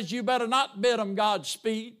Bible says you better not bid them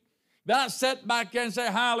Godspeed. Don't sit back there and say,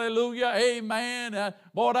 hallelujah, amen.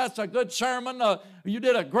 Boy, that's a good sermon. You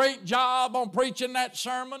did a great job on preaching that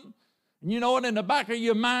sermon. And you know it in the back of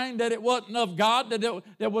your mind that it wasn't of God, that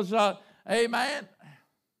it was, amen,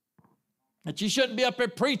 that you shouldn't be up there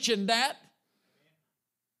preaching that.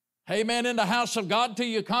 Amen, in the house of God to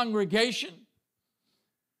your congregation.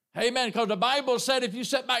 Amen, because the Bible said if you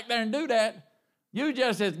sit back there and do that, you're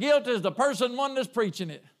just as guilty as the one that's preaching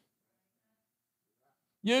it.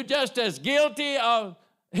 You're just as guilty of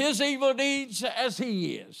his evil deeds as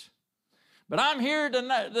he is. But I'm here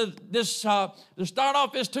tonight, to start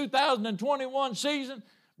off this 2021 season,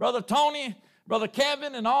 Brother Tony, Brother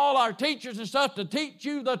Kevin, and all our teachers and stuff to teach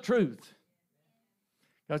you the truth.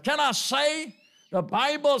 Because can I say, the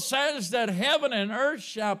Bible says that heaven and earth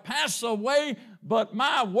shall pass away, but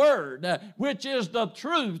my word, which is the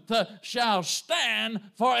truth, shall stand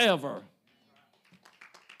forever.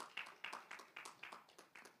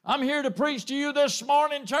 I'm here to preach to you this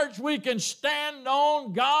morning, church. We can stand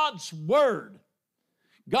on God's Word.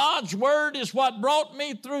 God's Word is what brought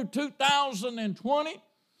me through 2020.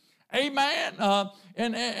 Amen.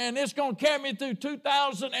 And it's going to carry me through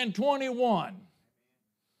 2021.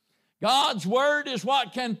 God's Word is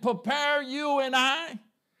what can prepare you and I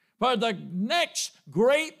for the next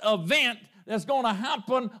great event that's going to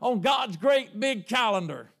happen on God's great big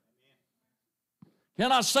calendar.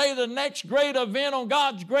 Can I say the next great event on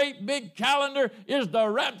God's great big calendar is the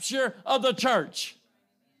rapture of the church?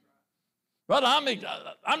 Brother,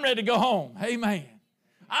 I'm ready to go home. Amen.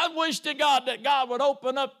 I wish to God that God would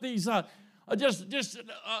open up these, let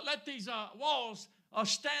these walls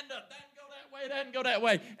stand up. That can go that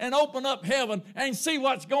way, and open up heaven and see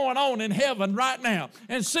what's going on in heaven right now,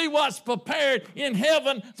 and see what's prepared in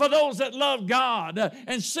heaven for those that love God,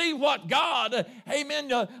 and see what God,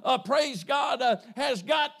 amen, praise God, has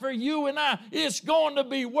got for you and I. It's going to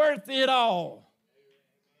be worth it all.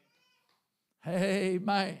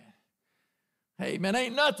 Amen. Amen.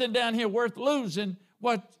 Ain't nothing down here worth losing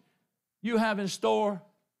what you have in store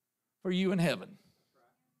for you in heaven.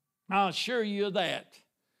 I'll assure you of that.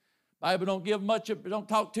 Bible don't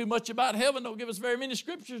talk too much about heaven, don't give us very many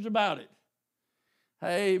scriptures about it.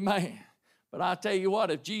 Amen. But I tell you what,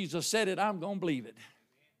 if Jesus said it, I'm going to believe it.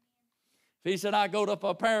 If he said, I go to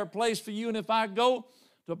prepare a place for you, and if I go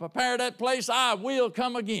to prepare that place, I will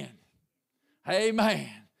come again. Amen.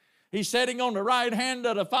 He's sitting on the right hand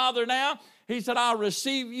of the Father now. He said, I'll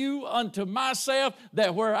receive you unto myself,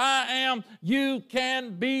 that where I am, you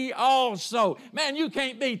can be also. Man, you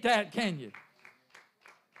can't beat that, can you?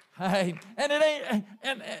 And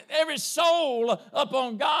every soul up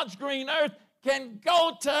on God's green earth can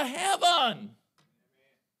go to heaven.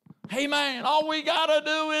 Amen. All we got to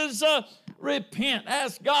do is repent.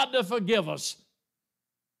 Ask God to forgive us.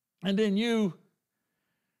 And then you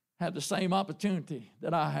have the same opportunity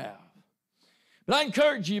that I have. But I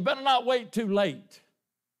encourage you, you better not wait too late.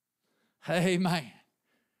 Amen.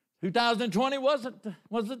 2020 wasn't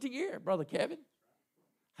the year, Brother Kevin.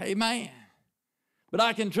 Amen. But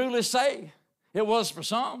I can truly say it was for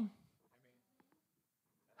some.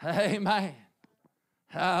 Amen.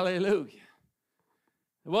 Hallelujah.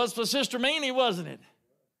 It was for Sister Meany, wasn't it?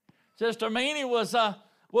 Sister Meany was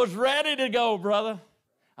ready to go, brother.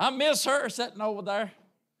 I miss her sitting over there.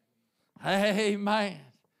 Amen.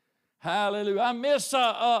 Hallelujah. I miss,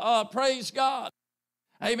 praise God.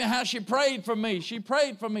 Amen. How she prayed for me. She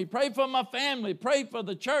prayed for me, prayed for my family, prayed for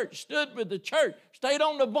the church, stood with the church, stayed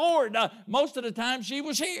on the board. Most of the time she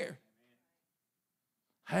was here.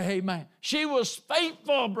 Amen. She was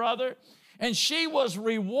faithful, brother, and she was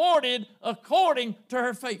rewarded according to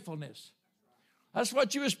her faithfulness. That's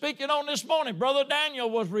what you were speaking on this morning. Brother Daniel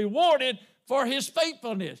was rewarded for his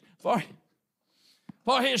faithfulness, for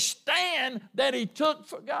his stand that he took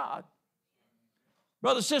for God.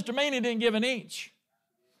 Brother Sister Meany didn't give an inch.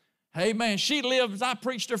 Amen. She lived, as I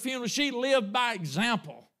preached her funeral, she lived by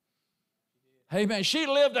example. Amen. She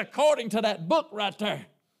lived according to that book right there.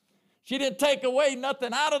 She didn't take away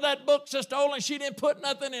nothing out of that book, Sister Olin. She didn't put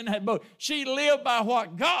nothing in that book. She lived by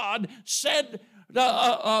what God said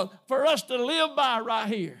for us to live by right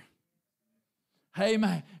here.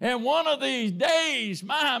 Amen. And one of these days,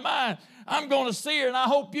 my, I'm going to see her, and I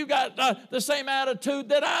hope you got the same attitude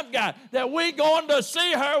that I've got, that we're going to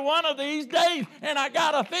see her one of these days, and I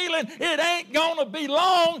got a feeling it ain't going to be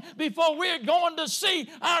long before we're going to see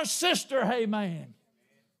our sister. Amen.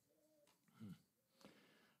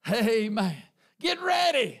 Amen. Get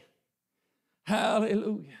ready.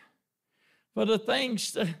 Hallelujah. For the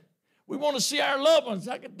things that we want to see our loved ones,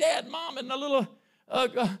 like a dad, mom, and a little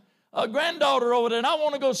a granddaughter over there, and I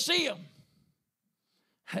want to go see them.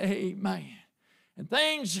 Amen. And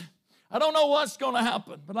things, I don't know what's going to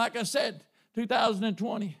happen, but like I said,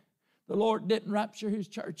 2020, the Lord didn't rapture his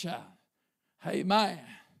church out. Amen.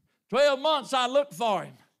 12 months I looked for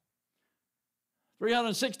him.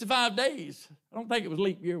 365 days. I don't think it was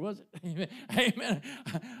leap year, was it? Amen.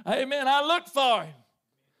 Amen. I looked for him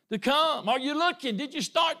to come. Are you looking? Did you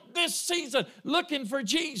start this season looking for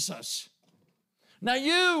Jesus? Now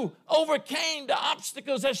you overcame the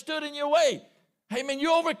obstacles that stood in your way. Amen.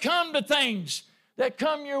 You overcome the things that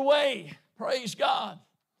come your way. Praise God.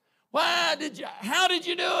 How did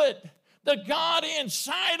you do it? The God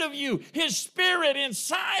inside of you, his Spirit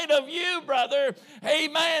inside of you, brother,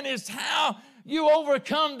 amen, is how you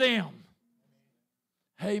overcome them.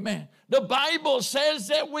 Amen. The Bible says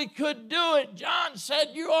that we could do it. John said,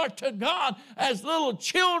 you are to God as little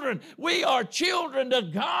children. We are children to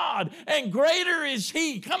God, and greater is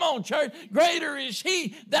he. Come on, church. Greater is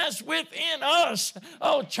he that's within us.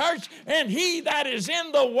 Oh, church, and he that is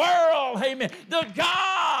in the world. Amen. The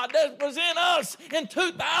God that was in us in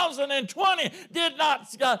 2020 did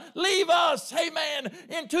not leave us. Amen.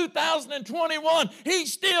 In 2021,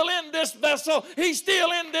 he's still in this vessel. He's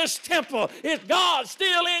still in this temple. Is God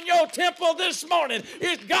still in your temple this morning?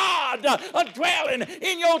 Is God dwelling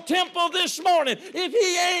in your temple this morning? If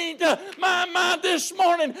he ain't my this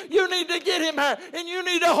morning, you need to get him there, and you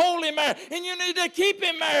need to hold him there, and you need to keep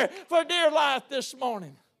him there for dear life this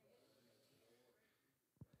morning.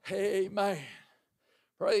 Amen.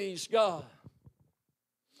 Praise God.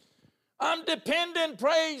 I'm dependent,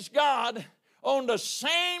 praise God, on the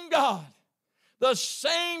same God, the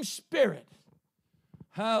same Spirit.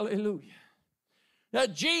 Hallelujah.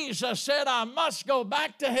 That Jesus said, I must go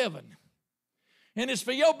back to heaven. And it's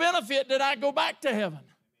for your benefit that I go back to heaven.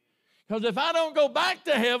 Because if I don't go back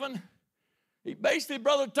to heaven, he basically,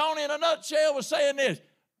 Brother Tony, in a nutshell, was saying this: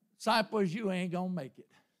 disciples, you ain't going to make it.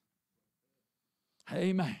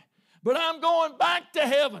 Amen. But I'm going back to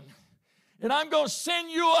heaven, and I'm going to send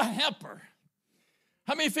you a helper.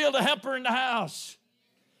 How many feel the helper in the house?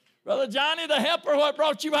 Brother Johnny, the helper, what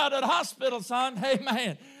brought you out of the hospital, son?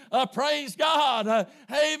 Amen. Praise God.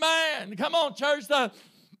 Amen. Come on, church.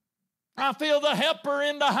 I feel the helper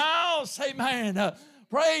in the house. Amen.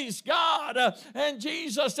 Praise God. And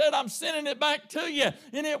Jesus said, I'm sending it back to you.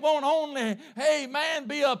 And it won't only, amen,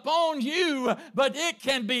 be upon you, but it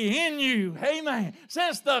can be in you. Amen.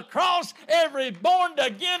 Since the cross, every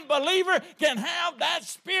born-again believer can have that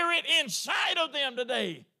Spirit inside of them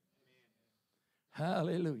today.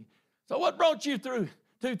 Hallelujah. So what brought you through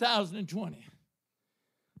 2020?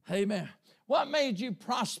 Amen. What made you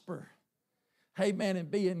prosper? Amen.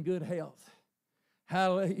 And be in good health.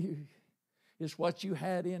 Hallelujah. It's what you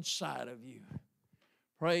had inside of you.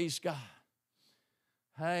 Praise God.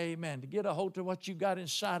 Amen. To get a hold of what you got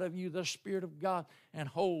inside of you, the Spirit of God, and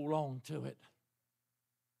hold on to it.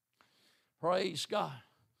 Praise God.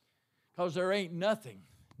 Because there ain't nothing,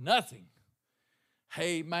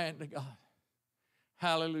 amen, to God.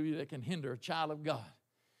 Hallelujah, that can hinder a child of God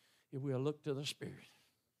if we'll look to the Spirit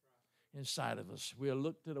inside of us. We'll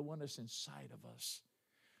look to the one that's inside of us.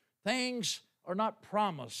 Things are not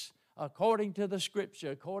promised according to the Scripture,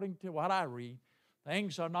 according to what I read.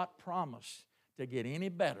 Things are not promised to get any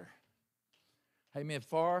better. Amen.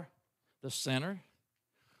 For the sinner,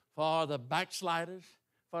 for the backsliders,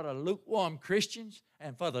 for the lukewarm Christians,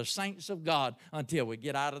 and for the saints of God until we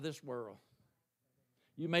get out of this world.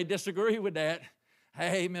 You may disagree with that.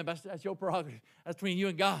 Amen. That's your prerogative. That's between you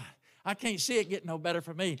and God. I can't see it getting no better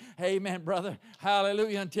for me. Amen, brother.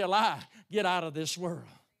 Hallelujah. Until I get out of this world.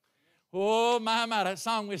 Oh, my, that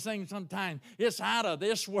song we sing sometimes. It's out of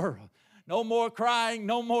this world. No more crying,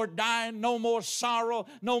 no more dying, no more sorrow,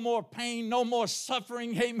 no more pain, no more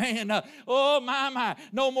suffering. Amen. Oh, my.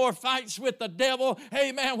 No more fights with the devil.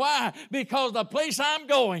 Amen. Why? Because the place I'm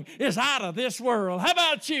going is out of this world. How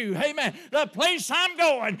about you? Amen. The place I'm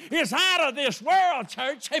going is out of this world,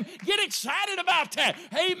 church. Get excited about that.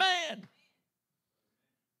 Amen.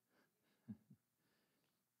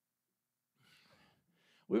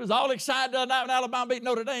 We was all excited the other night when Alabama beat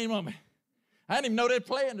Notre Dame, weren't we? I didn't even know they were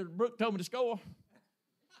playing. Brooke told me to score.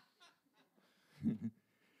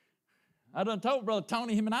 I done told Brother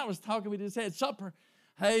Tony, him and I was talking, we just had supper.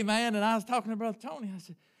 Hey, man, and I was talking to Brother Tony. I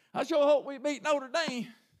said, I sure hope we beat Notre Dame.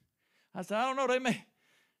 I said, I don't know,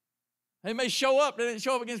 they may show up. They didn't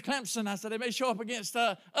show up against Clemson. I said, they may show up against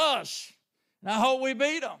us. And I hope we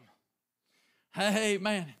beat them. Hey,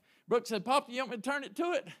 man. Brooke said, Papa, you want me to turn it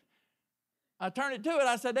to it? I turned it to it.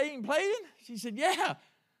 I said, they ain't playing? She said, yeah.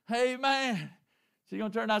 Hey, man. She's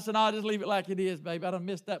going to turn it. I said, no, I'll just leave it like it is, baby. I done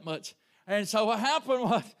missed that much. And so what happened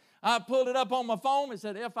was I pulled it up on my phone. It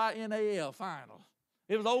said FINAL, final.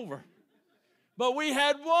 It was over. But we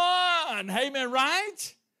had won. Amen,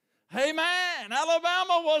 right? Amen.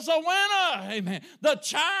 Alabama was a winner. Amen. The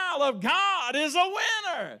child of God is a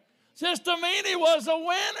winner. Sister Meany was a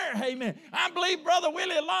winner. Amen. I believe Brother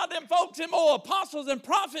Willie, a lot of them folks, them old apostles and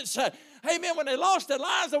prophets, amen, when they lost their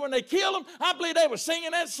lives or when they killed them, I believe they were singing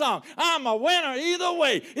that song. I'm a winner either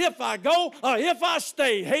way. If I go or if I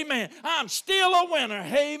stay, amen, I'm still a winner.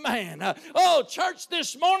 Amen. Oh, church,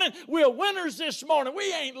 this morning, we're winners this morning.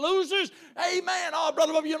 We ain't losers. Amen. Oh,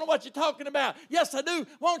 Brother Bob, you know what you're talking about. Yes, I do.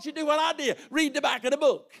 Won't you do what I did? Read the back of the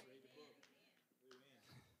book.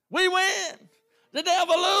 We win. The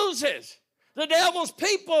devil loses. The devil's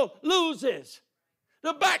people loses.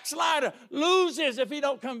 The backslider loses if he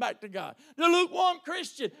don't come back to God. The lukewarm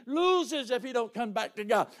Christian loses if he don't come back to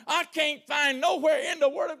God. I can't find nowhere in the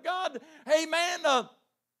Word of God, amen,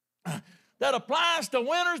 that applies to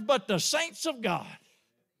winners but the saints of God.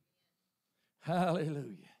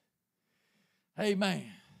 Hallelujah.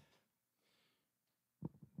 Amen.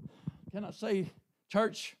 Can I say,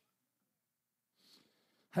 church,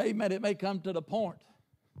 amen, it may come to the point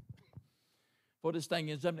for this thing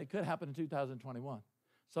is something that could happen in 2021.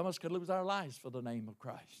 Some of us could lose our lives for the name of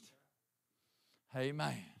Christ.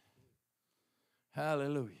 Amen.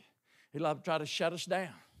 Hallelujah. He'll try to shut us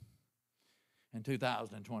down in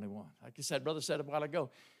 2021. Like you said, Brother said a while ago,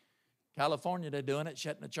 California, they're doing it,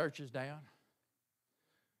 shutting the churches down.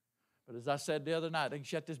 But as I said the other night, they can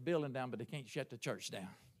shut this building down, but they can't shut the church down.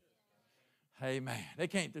 Amen. They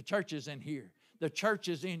can't. The church is in here. The church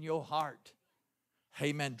is in your heart.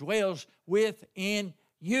 Amen. Dwells within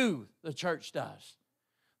you, the church does.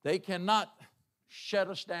 They cannot shut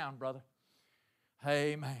us down, brother.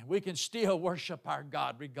 Amen. We can still worship our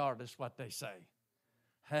God regardless what they say.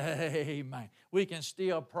 Amen. We can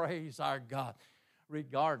still praise our God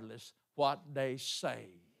regardless what they say.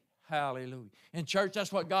 Hallelujah. In church,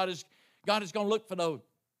 that's what God is going to look for those.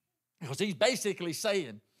 Because He's basically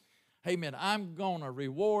saying, amen, I'm going to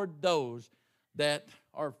reward those that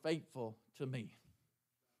are faithful to me,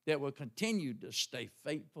 that will continue to stay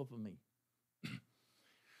faithful for me.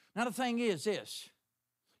 Now the thing is this,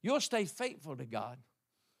 you'll stay faithful to God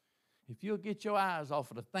if you'll get your eyes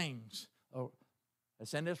off of the things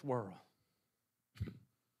that's in this world.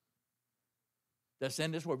 That's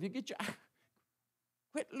in this world. If you get your eye,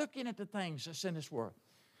 quit looking at the things that's in this world.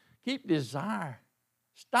 Keep desire.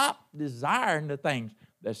 Stop desiring the things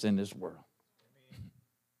that's in this world.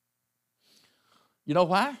 You know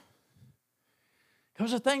why?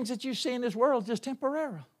 Because the things that you see in this world is just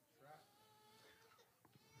temporary.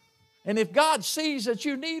 And if God sees that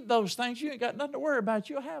you need those things, you ain't got nothing to worry about.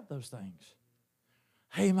 You'll have those things.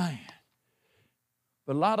 Amen.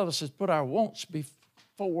 But a lot of us has put our wants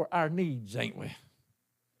before our needs, ain't we?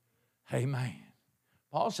 Amen.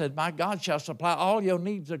 Paul said, my God shall supply all your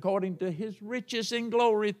needs according to His riches in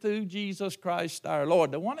glory through Jesus Christ our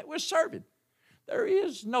Lord, the one that we're serving. There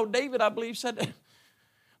is no, David, I believe, said,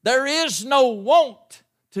 there is no want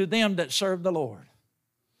to them that serve the Lord.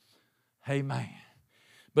 Amen.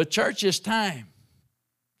 But church, it's time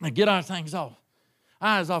to get our things off.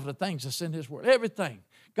 Eyes off the things that's in this world. Everything.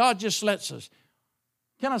 God just lets us.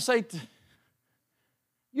 Can I say,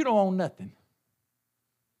 you don't own nothing.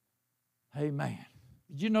 Amen.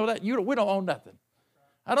 Did you know that? We don't own nothing.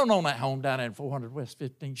 I don't own that home down there in 400 West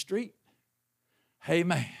 15th Street.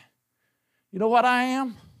 Amen. You know what I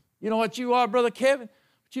am? You know what you are, Brother Kevin?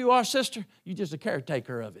 What you are, sister? You're just a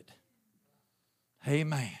caretaker of it.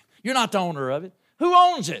 Amen. You're not the owner of it. Who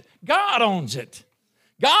owns it? God owns it.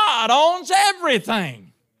 God owns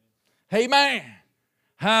everything. Amen.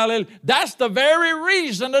 Hallelujah. That's the very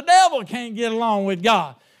reason the devil can't get along with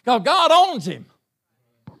God. Because God owns him.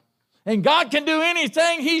 And God can do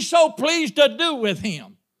anything he's so pleased to do with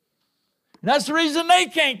him. And that's the reason they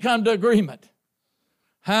can't come to agreement.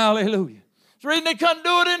 Hallelujah. That's the reason they couldn't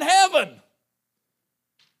do it in heaven.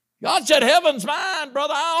 God said, heaven's mine,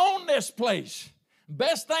 brother. I own this place.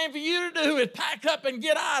 Best thing for you to do is pack up and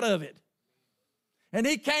get out of it. And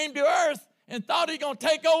he came to earth and thought he was going to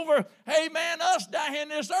take over, us down here in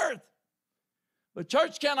this earth. But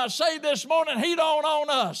church, can I say this morning, he don't own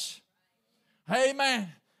us.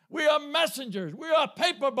 Amen. We are messengers. We are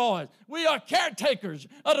paper boys. We are caretakers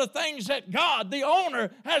of the things that God, the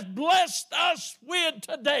owner, has blessed us with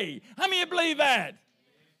today. How many of you believe that?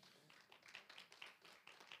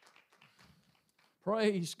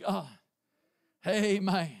 Praise God.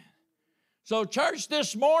 Amen. So church,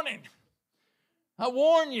 this morning, I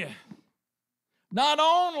warn you, not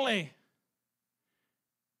only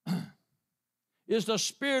is the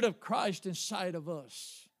Spirit of Christ inside of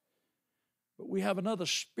us, but we have another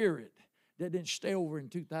spirit that didn't stay over in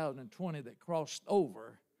 2020 that crossed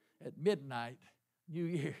over at midnight, New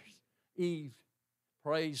Year's Eve,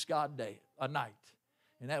 praise God day, a night.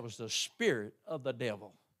 And that was the spirit of the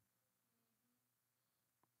devil.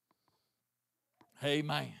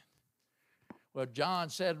 Amen. Well, John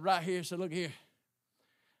said right here, said, look here.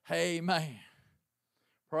 Amen.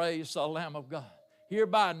 Praise the Lamb of God.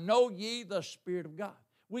 Hereby know ye the Spirit of God.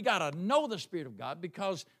 We got to know the Spirit of God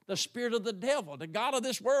because the spirit of the devil, the God of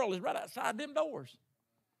this world, is right outside them doors.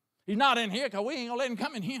 He's not in here because we ain't going to let him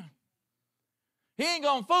come in here. He ain't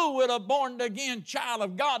going to fool with a born-again child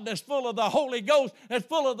of God that's full of the Holy Ghost, that's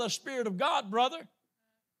full of the Spirit of God, brother.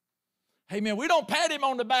 Amen. We don't pat him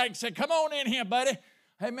on the back and say, come on in here, buddy.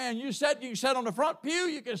 Hey, man, you can sit on the front pew,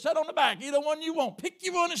 you can sit on the back, either one you want. Pick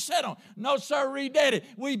you one to sit on. No, sir, daddy.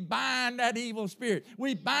 We bind that evil spirit.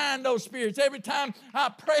 We bind those spirits. Every time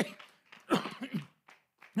I pray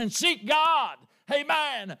and seek God,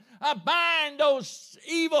 amen, I bind those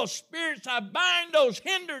evil spirits. I bind those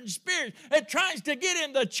hindering spirits that tries to get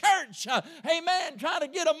in the church. Amen. Trying to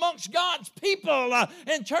get amongst God's people.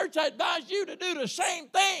 And church, I advise you to do the same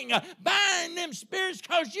thing. Bind them spirits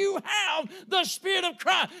because you have the Spirit of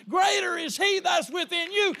Christ. Greater is He that's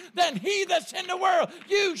within you than he that's in the world.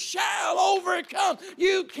 You shall overcome.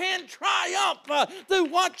 You can triumph through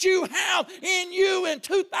what you have in you in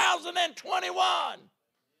 2021.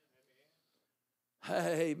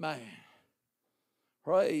 Amen.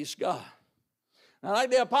 Praise God. Now,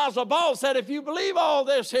 like the Apostle Paul said, if you believe all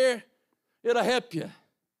this here, it'll help you.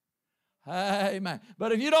 Amen.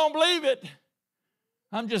 But if you don't believe it,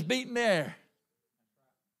 I'm just beating the air.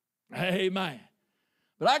 Amen.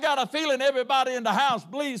 But I got a feeling everybody in the house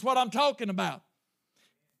believes what I'm talking about.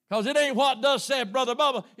 Because it ain't what thus saith Brother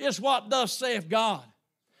Bubba, it's what thus saith God.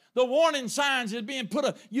 The warning signs is being put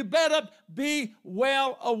up. You better be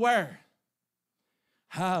well aware.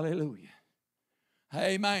 Hallelujah.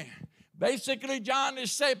 Amen. Basically, John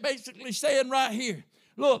is saying right here,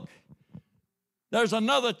 look, there's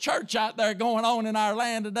another church out there going on in our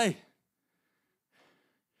land today.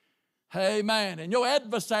 Amen. And your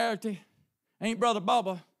adversary ain't Brother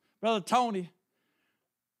Bubba, Brother Tony,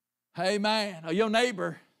 amen, or your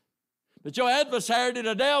neighbor, but your adversary,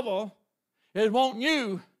 the devil, is wanting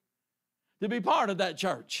you to be part of that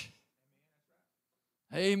church.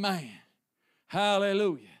 Amen.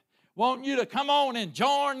 Hallelujah. Want you to come on and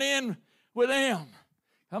join in with them.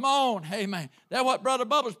 Come on. Amen. That's what Brother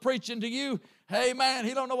Bubba's preaching to you. Amen.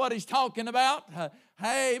 He don't know what he's talking about.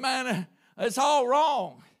 Amen. It's all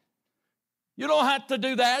wrong. You don't have to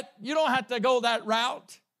do that. You don't have to go that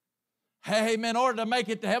route. Amen. In order to make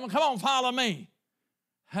it to heaven. Come on, follow me.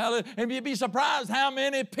 And you'd be surprised how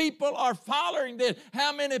many people are following this,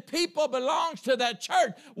 how many people belongs to that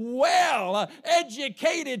church.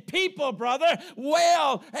 Well-educated people, brother,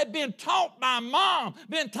 have been taught by mom,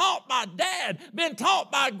 been taught by dad, been taught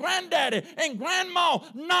by granddaddy and grandma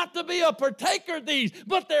not to be a partaker of these,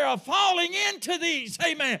 but they're falling into these,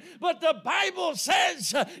 amen. But the Bible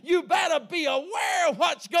says you better be aware of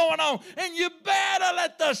what's going on, and you better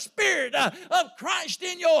let the Spirit of Christ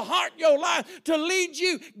in your heart, your life, to lead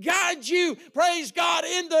you, guide you, praise God,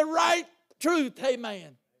 in the right truth.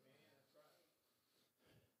 Amen.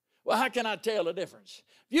 Well, how can I tell the difference?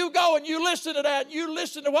 If you go and you listen to that, and you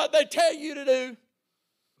listen to what they tell you to do,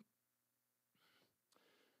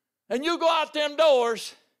 and you go out them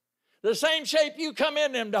doors, the same shape you come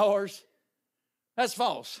in them doors, that's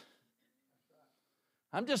false.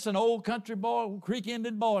 I'm just an old country boy, old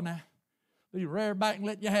creek-ended boy now. Be rare back and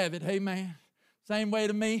let you have it. Amen. Same way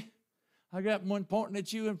to me. I got one pointing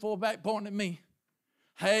at you and four back pointing at me.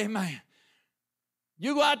 Amen.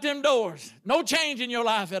 You go out them doors, no change in your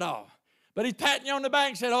life at all. But he's patting you on the back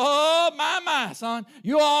and said, oh, my, son,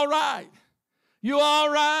 you all right. You all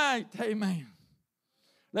right. Amen.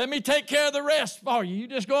 Let me take care of the rest for you. You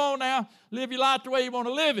just go on now, live your life the way you want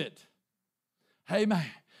to live it. Amen.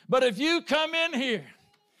 But if you come in here,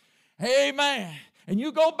 amen, and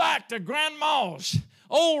you go back to grandma's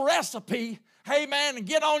old recipe, amen, and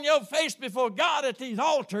get on your face before God at these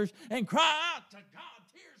altars and cry out to God.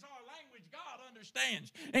 Tears are language God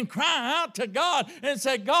understands. And cry out to God and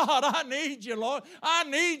say, God, I need you, Lord. I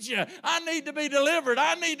need you. I need to be delivered.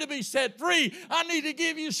 I need to be set free. I need to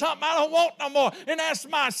give you something I don't want no more, and that's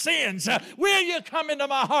my sins. Will you come into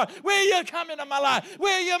my heart? Will you come into my life?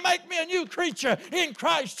 Will you make me a new creature in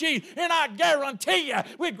Christ Jesus? And I guarantee you,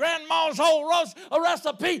 with grandma's old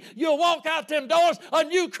recipe, you'll walk out them doors a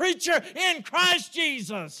new creature in Christ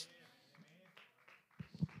Jesus.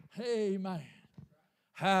 Amen.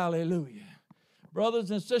 Hallelujah.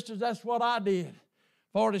 Brothers and sisters, that's what I did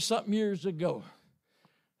 40-something years ago.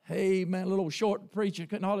 Amen. A little short preacher,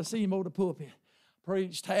 couldn't hardly see him over the pulpit.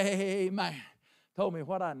 Preached, amen. Told me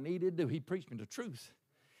what I needed to do. He preached me the truth.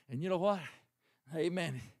 And you know what?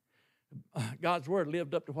 Amen. God's word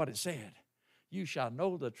lived up to what it said. You shall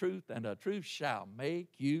know the truth, and the truth shall make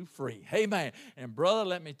you free. Amen. And brother,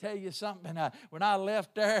 let me tell you something. When I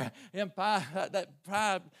left there,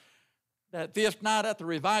 that fifth night after the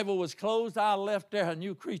revival was closed, I left there a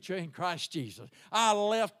new creature in Christ Jesus. I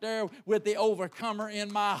left there with the overcomer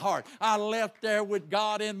in my heart. I left there with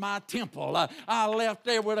God in my temple. I left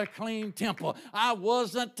there with a clean temple. I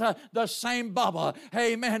wasn't the same Bubba,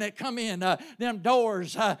 amen, that come in them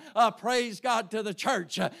doors, praise God, to the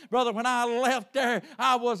church. Brother, when I left there,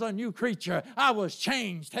 I was a new creature. I was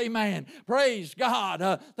changed, amen. Praise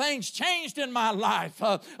God. Things changed in my life.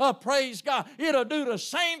 Praise God. It'll do the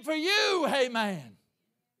same for you. Amen.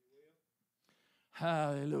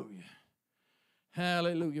 Hallelujah.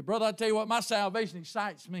 Hallelujah. Brother, I tell you what, my salvation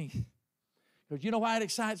excites me. Because you know why it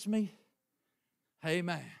excites me?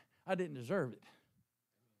 Amen. I didn't deserve it.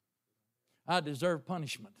 I deserved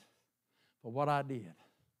punishment for what I did.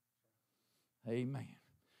 Amen.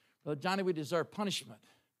 Brother Johnny, we deserve punishment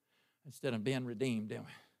instead of being redeemed, don't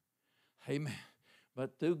we? Amen.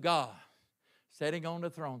 But through God, sitting on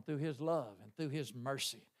the throne, through His love and through His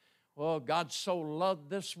mercy, well, God so loved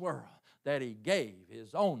this world that He gave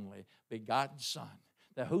His only begotten Son,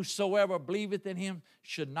 that whosoever believeth in Him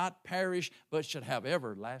should not perish, but should have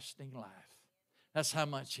everlasting life. That's how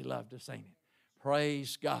much He loved us, ain't it?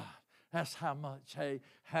 Praise God. That's how much. Hey,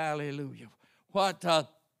 hallelujah. What,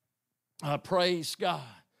 praise God.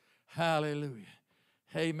 Hallelujah.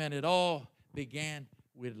 Amen. It all began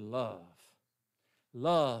with love.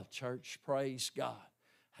 Love, church. Praise God.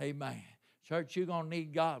 Amen. Church, you're going to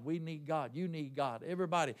need God. We need God. You need God.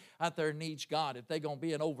 Everybody out there needs God. If they're going to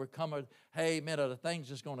be an overcomer, amen, of the things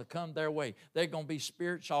that's going to come their way. They're going to be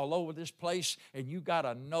spirits all over this place, and you got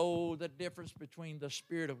to know the difference between the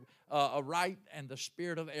spirit of a right and the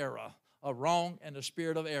spirit of error, a wrong and the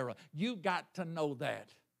spirit of error. You got to know that.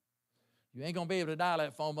 You ain't going to be able to dial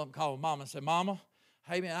that phone up and call Mama and say, Mama,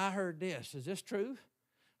 hey, man, I heard this. Is this true?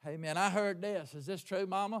 Hey, man, I heard this. Is this true,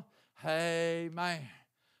 Mama? Hey, man.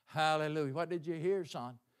 Hallelujah. What did you hear,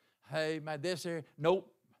 son? Hey, man, this here.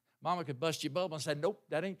 Nope. Mama could bust your bubble and say, nope,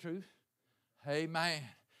 that ain't true. Amen.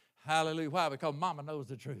 Hallelujah. Why? Because Mama knows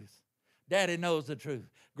the truth. Daddy knows the truth.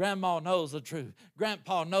 Grandma knows the truth.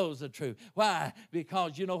 Grandpa knows the truth. Why?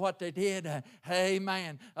 Because you know what they did?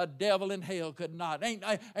 Amen. A devil in hell could not.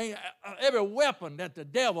 Every weapon that the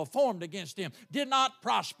devil formed against them did not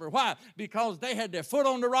prosper. Why? Because they had their foot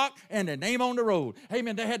on the rock and their name on the road.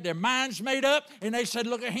 Amen. They had their minds made up, and they said,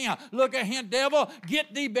 look at him, devil,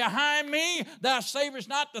 get thee behind me. Thou savorest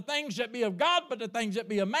not the things that be of God, but the things that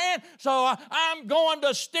be of man. So I'm going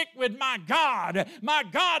to stick with my God. My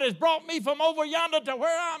God has brought me from over yonder to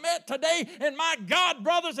where I'm at today, and my God,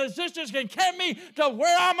 brothers and sisters, can carry me to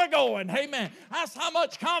where I'm going. Amen. That's how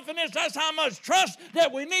much confidence, that's how much trust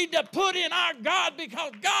that we need to put in our God,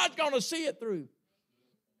 because God's going to see it through.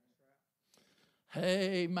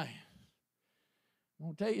 Amen. I'm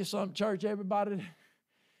going to tell you something, church, everybody.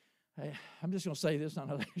 Hey, I'm just going to say this on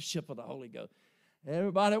the leadership of the Holy Ghost.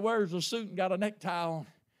 Everybody wears a suit and got a necktie on.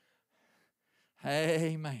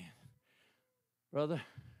 Amen. Brother,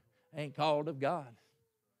 ain't called of God.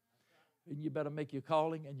 And you better make your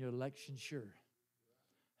calling and your election sure.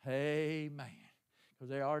 Amen. Because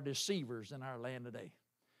there are deceivers in our land today.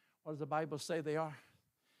 What does the Bible say they are?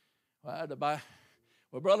 Well,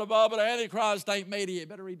 Brother Bob, the Antichrist ain't made it. You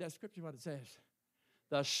better read that scripture, what it says.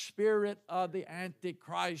 The spirit of the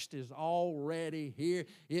Antichrist is already here.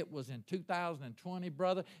 It was in 2020,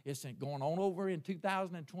 brother. It's going on over in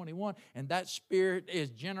 2021, and that spirit is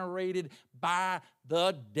generated by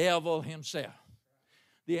the devil himself.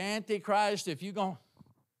 The Antichrist, if you're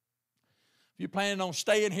planning on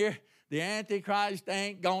staying here, the Antichrist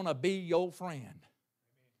ain't going to be your friend.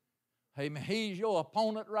 Amen. He's your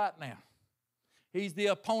opponent right now. He's the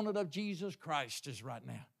opponent of Jesus Christ is right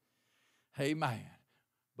now. Amen.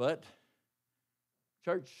 But,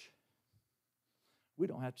 church, we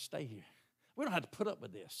don't have to stay here. We don't have to put up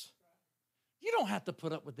with this. You don't have to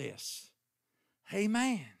put up with this.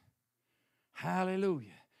 Amen. Hallelujah.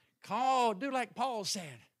 Do like Paul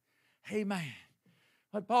said. Amen.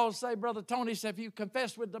 What Paul say, Brother Tony said, if you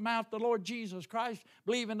confess with the mouth the Lord Jesus Christ,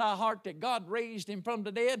 believe in thy heart that God raised him from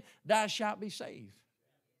the dead, thou shalt be saved.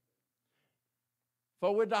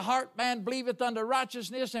 For with the heart man believeth unto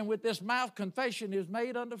righteousness, and with this mouth confession is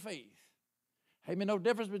made unto faith. Amen. No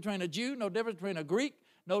difference between a Jew, no difference between a Greek,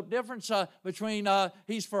 no difference between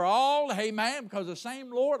he's for all. Amen. Because the same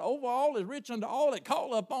Lord over all is rich unto all that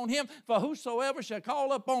call upon him. For whosoever shall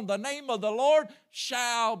call upon the name of the Lord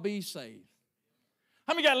shall be saved.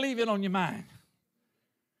 How many got to leave it on your mind?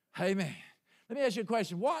 Amen. Let me ask you a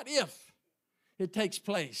question. What if it takes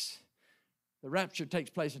place, the rapture takes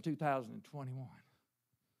place in 2021?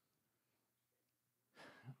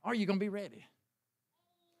 Are you going to be ready?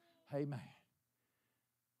 Amen.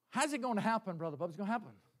 How's it going to happen, Brother Bob? It's going to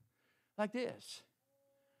happen like this.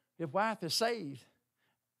 If wife is saved,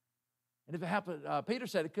 and if it happens, Peter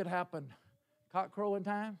said it could happen cock crowing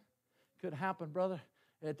time. It could happen, brother,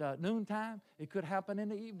 at noontime. It could happen in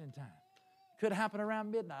the evening time. It could happen around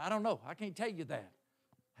midnight. I don't know. I can't tell you that.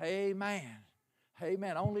 Amen.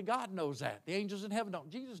 Amen. Only God knows that. The angels in heaven don't.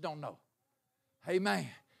 Jesus don't know. Amen.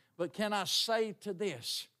 But can I say to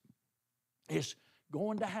this, it's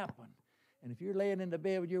going to happen. And if you're laying in the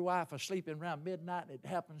bed with your wife asleep around midnight and it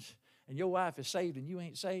happens, and your wife is saved and you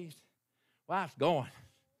ain't saved, wife's going,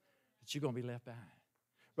 but you're going to be left behind.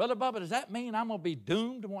 Brother Bubba, does that mean I'm going to be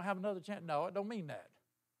doomed and won't have another chance? No, it don't mean that.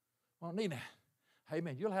 I don't need that.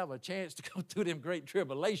 Amen. You'll have a chance to go through them great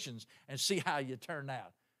tribulations and see how you turn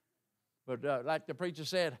out. But like the preacher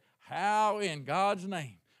said, how in God's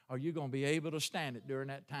name are you going to be able to stand it during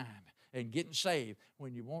that time and getting saved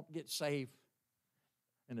when you won't get saved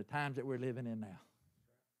in the times that we're living in now?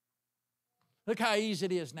 Look how easy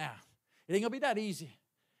it is now. It ain't going to be that easy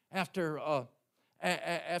after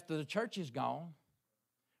the church is gone.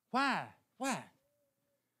 Why? Why?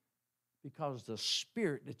 Because the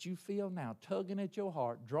spirit that you feel now tugging at your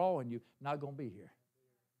heart, drawing you, not going to be here.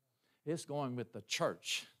 It's going with the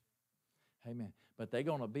church. Amen. But there's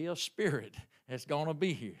going to be a spirit that's going to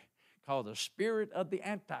be here called the spirit of the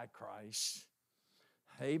Antichrist.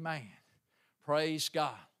 Amen. Praise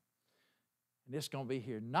God. And it's going to be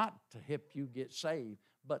here not to help you get saved,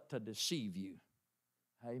 but to deceive you.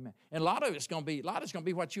 Amen. And a lot of it's going to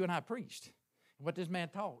be what you and I preached, and what this man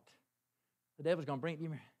taught. The devil's going to bring it to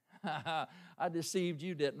you. I deceived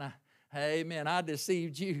you, didn't I? Amen. I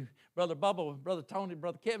deceived you. Brother Bubba, Brother Tony,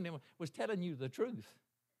 Brother Kevin was telling you the truth.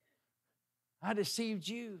 I deceived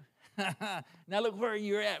you. Now look where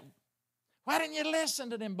you're at. Why didn't you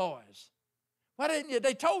listen to them boys? Why didn't you?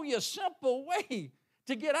 They told you a simple way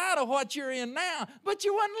to get out of what you're in now, but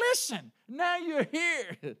you wouldn't listen. Now you're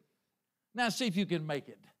here. Now see if you can make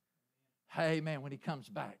it. Amen. When he comes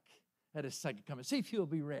back at his second coming, see if you'll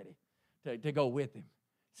be ready to go with him.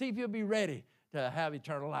 See if you'll be ready to have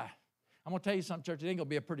eternal life. I'm going to tell you something, church. It ain't going to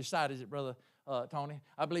be a pretty sight, is it, Brother Tony?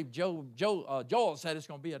 I believe Joel said it's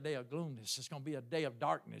going to be a day of gloomness. It's going to be a day of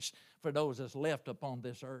darkness for those that's left upon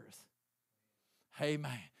this earth.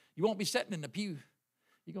 Amen. You won't be sitting in the pew.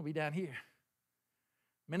 You're going to be down here.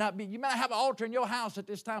 You may not have an altar in your house at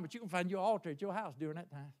this time, but you can find your altar at your house during that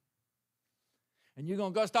time. And you're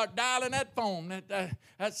going to go start dialing that phone.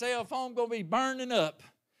 That cell phone going to be burning up.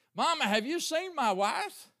 Mama, have you seen my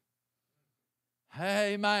wife?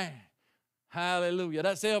 Amen. Hallelujah.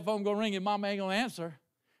 That cell phone going to ring and Mama ain't going to answer.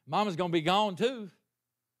 Mama's going to be gone too.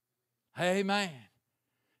 Amen.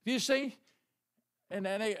 You see, and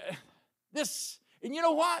you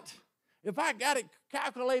know what? If I got it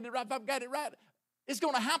calculated right, if I've got it right, it's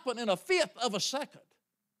going to happen in a fifth of a second.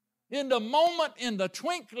 In the moment, in the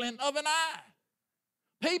twinkling of an eye.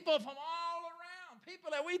 People from all around,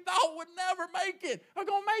 people that we thought would never make it, are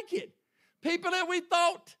going to make it. People that we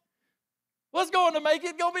thought was going to make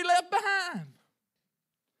it, going to be left behind.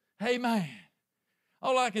 Amen.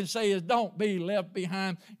 All I can say is don't be left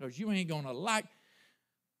behind, because you ain't going to like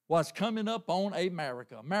what's coming up on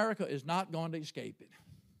America. America is not going to escape it.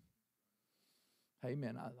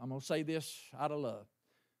 Amen. I'm going to say this out of love.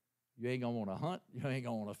 You ain't going to want to hunt. You ain't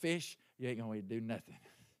going to want to fish. You ain't going to do nothing.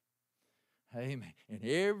 Amen. And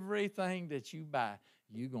everything that you buy,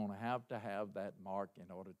 you're going to have that mark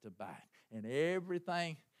in order to buy it. And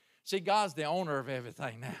everything. See, God's the owner of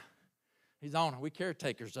everything now. He's the owner. We're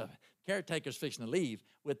caretakers of it. Caretakers fixing to leave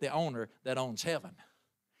with the owner that owns heaven.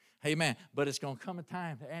 Amen. But it's going to come a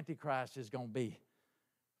time the Antichrist is going to be,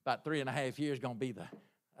 about 3.5 years, going to be the,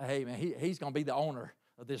 amen, he's going to be the owner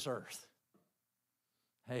of this earth.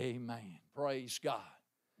 Amen. Praise God.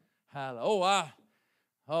 Hallelujah.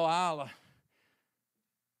 I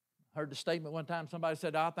heard the statement one time. Somebody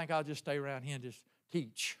said, I think I'll just stay around here and just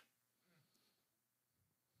teach.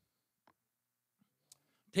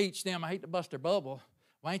 Teach them. I hate to bust their bubble.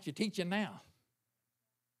 Why ain't you teaching now?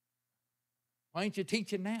 Why ain't you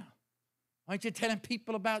teaching now? Why ain't you telling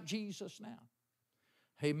people about Jesus now?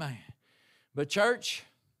 Amen. But church,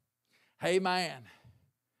 amen,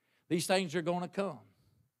 these things are going to come.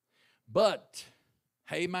 But,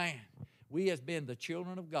 amen, we as being the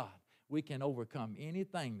children of God, we can overcome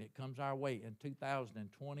anything that comes our way in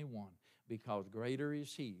 2021 because greater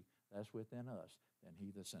is He that's within us than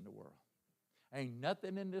he that's in the world. Ain't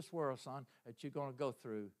nothing in this world, son, that you're going to go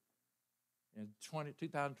through in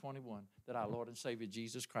 2021 that our Lord and Savior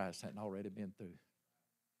Jesus Christ hadn't already been through.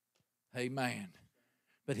 Amen.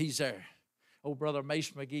 But He's there. Old Brother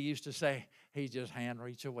Mace McGee used to say, He's just hand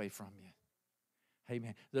reach away from you.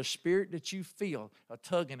 Amen. The spirit that you feel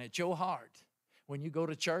tugging at your heart when you go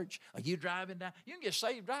to church, are you driving down? You can get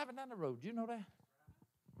saved driving down the road. Do you know that?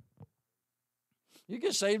 You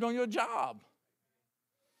get saved on your job.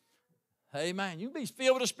 Amen. You can be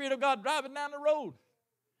filled with the Spirit of God driving down the road.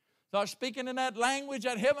 Start speaking in that language,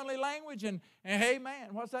 that heavenly language, and amen.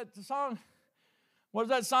 What's that song? What's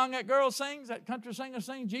that song that girl sings, that country singer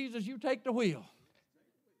sings? Jesus, you take the wheel.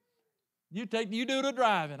 You do the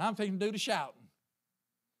driving. I'm fixing to do the shouting.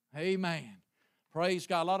 Amen. Praise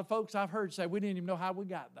God. A lot of folks I've heard say, we didn't even know how we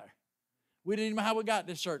got there. We didn't even know how we got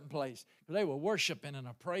to this certain place. Because they were worshiping and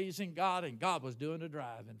praising God, and God was doing the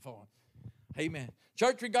driving for them. Amen.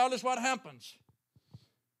 Church, regardless what happens,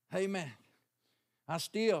 amen,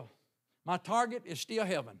 my target is still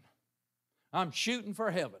heaven. I'm shooting for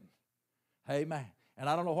heaven. Amen. And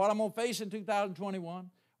I don't know what I'm going to face in 2021.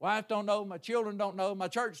 Wife don't know, my children don't know, my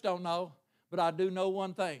church don't know, but I do know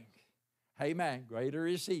one thing. Amen. Greater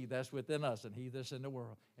is He that's within us than he that's in the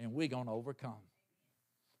world. And we're going to overcome.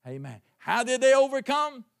 Amen. How did they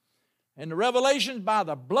overcome? In the Revelations, by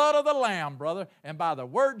the blood of the Lamb, brother, and by the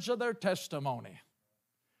words of their testimony.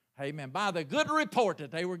 Amen. By the good report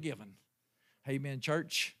that they were given. Amen,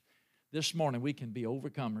 church. This morning, we can be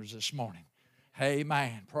overcomers this morning.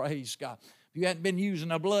 Amen. Praise God. If you haven't been using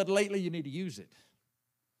the blood lately, you need to use it.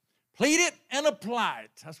 Plead it and apply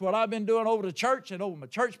it. That's what I've been doing over the church and over my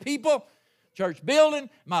church people, church building,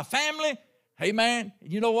 my family. Amen.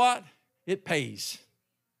 You know what? It pays.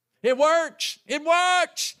 It works. It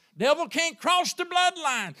works. Devil can't cross the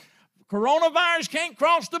bloodline. Coronavirus can't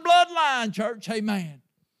cross the bloodline, church. Amen.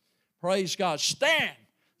 Praise God.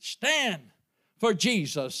 Stand for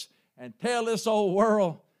Jesus and tell this old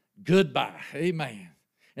world goodbye. Amen.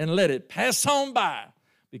 And let it pass on by,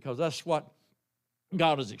 because that's what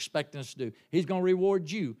God is expecting us to do. He's going to reward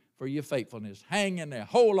you for your faithfulness. Hang in there.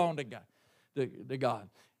 Hold on to God.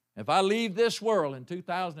 If I leave this world in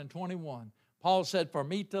 2021, Paul said, for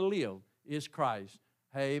me to live is Christ.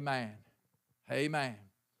 Amen. Amen.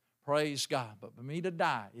 Praise God. But for me to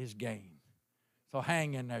die is gain. So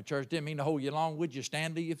hang in there, church. Didn't mean to hold you long. Would you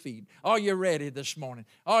stand to your feet? Are you ready this morning?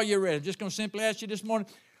 Are you ready? Just going to simply ask you this morning,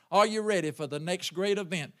 are you ready for the next great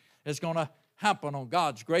event that's going to happen on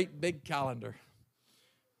God's great big calendar?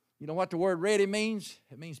 You know what the word ready means?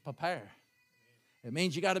 It means prepare. It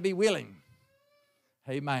means you got to be willing.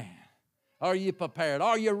 Amen. Are you prepared?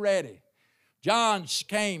 Are you ready? John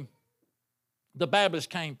came, the Baptist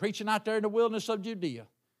came, preaching out there in the wilderness of Judea.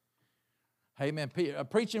 Amen.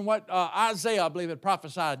 Preaching what Isaiah, I believe, had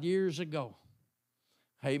prophesied years ago.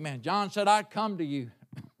 Amen. John said, I come to you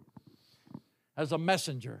as a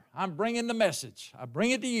messenger. I'm bringing the message. I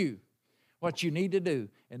bring it to you, what you need to do,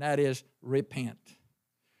 and that is repent.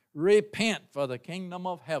 Repent, for the kingdom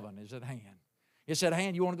of heaven is at hand. It's at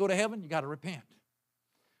hand. You want to go to heaven? You got to repent.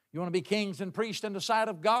 You want to be kings and priests in the sight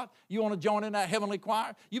of God? You want to join in that heavenly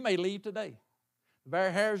choir? You may leave today. The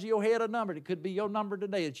very hairs of your head are numbered. It could be your number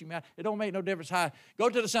today that you may. It don't make no difference how. Go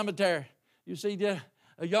to the cemetery. You see the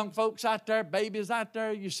young folks out there, babies out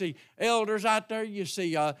there. You see elders out there. You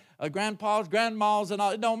see grandpas, grandmas, and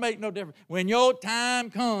all. It don't make no difference. When your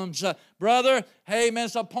time comes, brother, hey, man,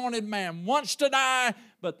 it's appointed man wants to die,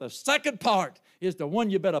 but the second part is the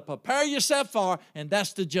one you better prepare yourself for, and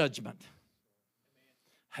that's the judgment.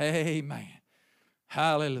 Amen.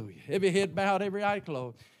 Hallelujah. Every head bowed, every eye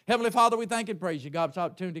closed. Heavenly Father, we thank and praise you, God, for this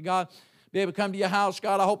opportunity, God. Be able to come to your house,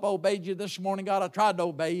 God. I hope I obeyed you this morning, God. I tried to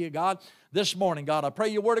obey you, God, this morning, God. I pray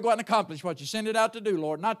your word to go out and accomplish what you sent it out to do,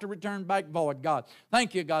 Lord, not to return back void, God.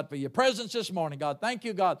 Thank you, God, for your presence this morning, God. Thank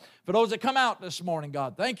you, God, for those that come out this morning,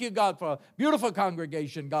 God. Thank you, God, for a beautiful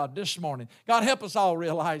congregation, God, this morning. God, help us all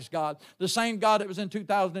realize, God, the same God that was in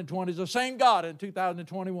 2020 is the same God in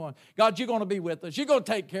 2021. God, you're going to be with us. You're going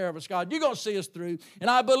to take care of us, God. You're going to see us through. And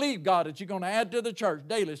I believe, God, that you're going to add to the church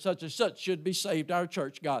daily such and such should be saved, our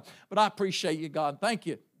church, God. But I appreciate you, God. Thank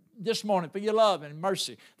you this morning for your love and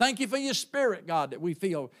mercy. Thank you for your spirit, God, that we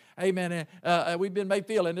feel. Amen. We've been made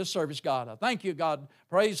feel in this service, God. I thank you, God.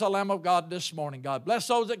 Praise the Lamb of God this morning, God. Bless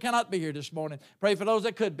those that cannot be here this morning. Pray for those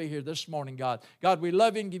that could be here this morning, God. God, we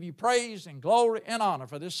love you and give you praise and glory and honor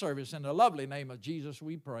for this service. In the lovely name of Jesus,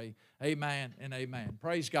 we pray. Amen and amen.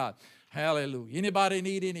 Praise God. Hallelujah. Anybody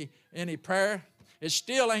need any prayer? It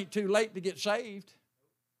still ain't too late to get saved.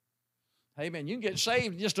 Amen. You can get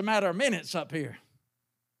saved in just a matter of minutes up here.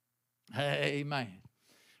 Amen.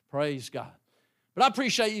 Praise God. But I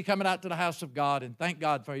appreciate you coming out to the house of God, and thank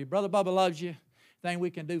God for you. Brother Bubba loves you. Anything we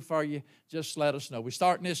can do for you, just let us know. We're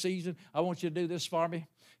starting this season. I want you to do this for me.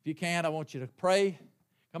 If you can, I want you to pray.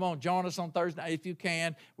 Come on, join us on Thursday night if you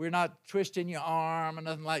can. We're not twisting your arm or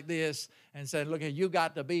nothing like this and saying, look, you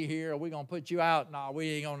got to be here or we're going to put you out. No, we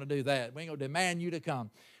ain't going to do that. We ain't going to demand you to come.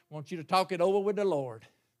 I want you to talk it over with the Lord.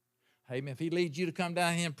 Amen. If he leads you to come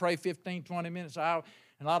down here and pray 15, 20 minutes, an hour,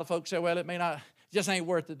 and a lot of folks say, well, it may not, just ain't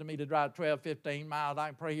worth it to me to drive 12, 15 miles. I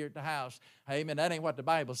can pray here at the house. Amen. That ain't what the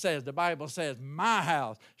Bible says. The Bible says, my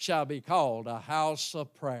house shall be called a house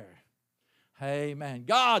of prayer. Amen.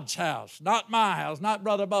 God's house, not my house, not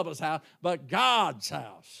Brother Bubba's house, but God's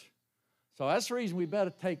house. So that's the reason we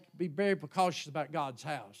better be very precautious about God's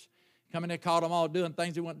house. Come in there, caught them all doing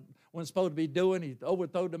things they weren't supposed to be doing. He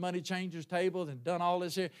overthrew the money changers' tables and done all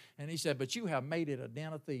this here. And he said, but you have made it a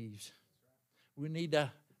den of thieves. We need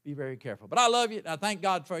to be very careful. But I love you. I thank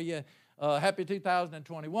God for you. Happy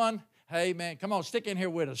 2021. Amen. Come on, stick in here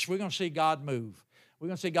with us. We're going to see God move. We're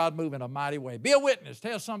going to see God move in a mighty way. Be a witness.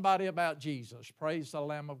 Tell somebody about Jesus. Praise the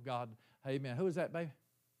Lamb of God. Amen. Who is that, baby?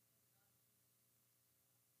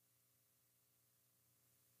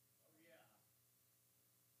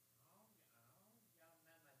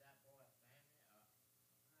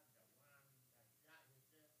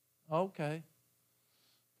 Okay.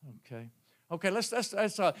 Okay, let's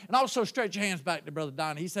and also stretch your hands back to Brother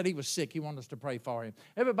Donnie. He said he was sick. He wanted us to pray for him.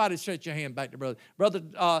 Everybody stretch your hand back to Brother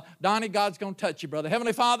Donnie. God's going to touch you, brother.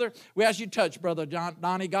 Heavenly Father, we ask you to touch Brother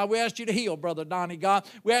Donnie, God. We ask you to heal Brother Donnie, God.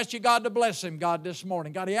 We ask you, God, to bless him, God, this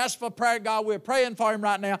morning. God, he asked for prayer, God. We're praying for him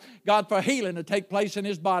right now, God, for healing to take place in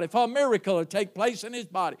his body, for a miracle to take place in his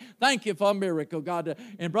body. Thank you for a miracle, God,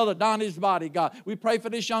 in Brother Donnie's body, God. We pray for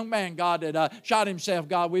this young man, God, that shot himself,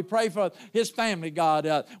 God. We pray for his family,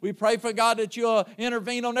 God. We pray for, God, that you'll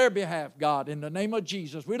intervene on their behalf, God, in the name of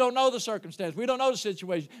Jesus. We don't know the circumstance. We don't know the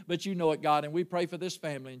situation, but you know it, God, and we pray for this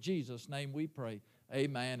family. In Jesus' name we pray.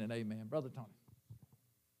 Amen and amen. Brother Tony.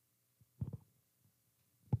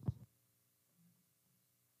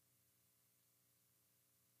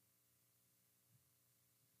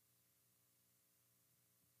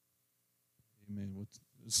 Amen.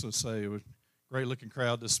 So say it was a great looking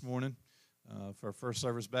crowd this morning for our first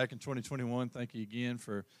service back in 2021. Thank you again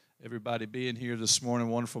for everybody being here this morning.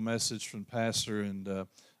 Wonderful message from Pastor and a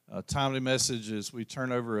timely message as we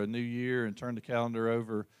turn over a new year and turn the calendar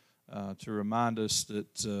over to remind us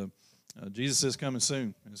that Jesus is coming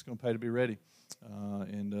soon and it's going to pay to be ready.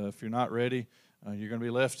 And if you're not ready, you're going to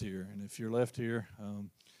be left here. And if you're left here,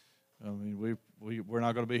 we're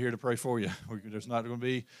not going to be here to pray for you. There's not going to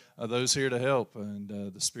be those here to help.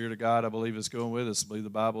 And the Spirit of God, I believe, is going with us. I believe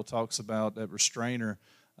the Bible talks about that restrainer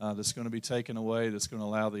that's going to be taken away, that's going to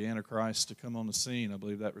allow the Antichrist to come on the scene. I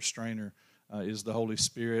believe that restrainer is the Holy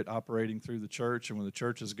Spirit operating through the church. And when the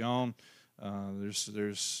church is gone, this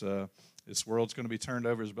world's going to be turned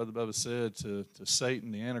over, as Brother Bubba said, to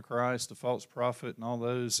Satan, the Antichrist, the false prophet, and all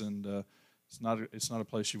those. And it's not a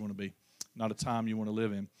place you want to be, not a time you want to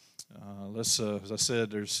live in. As I said,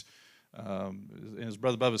 there's, and as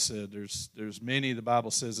Brother Bubba said, there's many, the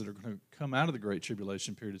Bible says, that are going to come out of the Great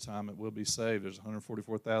Tribulation period of time that will be saved. There's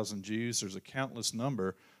 144,000 Jews. There's a countless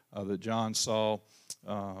number that John saw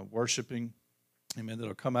worshiping, amen, that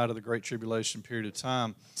will come out of the Great Tribulation period of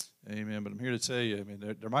time, amen. But I'm here to tell you,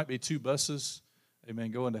 amen, there might be two buses,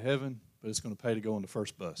 amen, going to heaven, but it's going to pay to go on the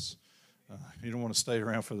first bus. You don't want to stay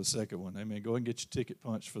around for the second one, amen. Go ahead and get your ticket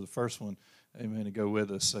punched for the first one, amen, and go with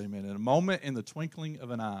us, amen. In a moment, in the twinkling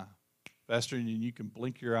of an eye, Pastor, and you can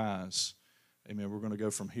blink your eyes, amen, we're going to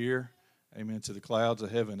go from here, amen, to the clouds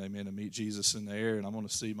of heaven, amen, to meet Jesus in the air. And I'm going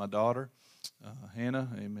to see my daughter, Hannah,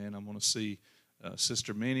 amen. I'm going to see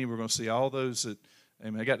Sister Minnie. We're going to see all those that,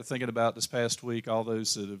 amen. I got to thinking about this past week, all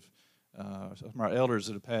those that have, our elders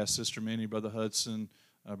that have passed, Sister Minnie, Brother Hudson,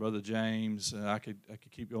 Brother James. I could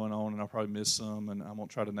keep going on, and I'll probably miss some, and I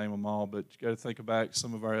won't try to name them all. But you got to think about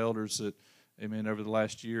some of our elders that, amen, over the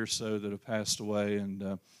last year or so that have passed away,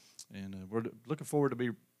 and we're looking forward to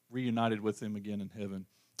be reunited with them again in heaven,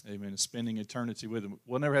 amen, and spending eternity with them.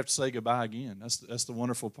 We'll never have to say goodbye again. That's the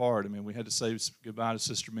wonderful part. I mean, we had to say goodbye to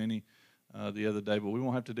Sister Minnie the other day, but we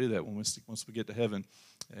won't have to do that once we get to heaven,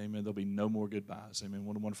 amen. There'll be no more goodbyes, amen.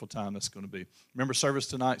 What a wonderful time that's going to be. Remember service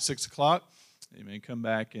tonight, 6 o'clock, amen. Come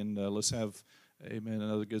back and let's have, amen,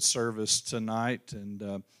 another good service tonight.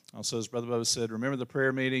 And also, as Brother Bubba said, remember the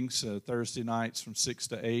prayer meetings Thursday nights from 6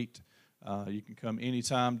 to 8. You can come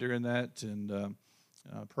anytime during that and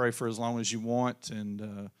pray for as long as you want,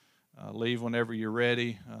 and leave whenever you're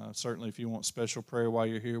ready. Certainly, if you want special prayer while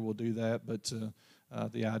you're here, we'll do that. But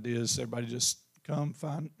the idea is everybody just come,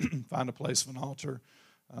 find a place of an altar,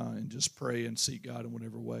 and just pray and seek God in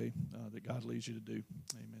whatever way that God leads you to do.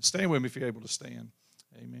 Amen. Stand with me if you're able to stand.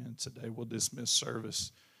 Amen. Today we'll dismiss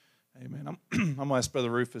service. Amen. I'm going to ask Brother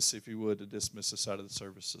Rufus, if you would, to dismiss us out of the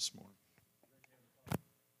service this morning.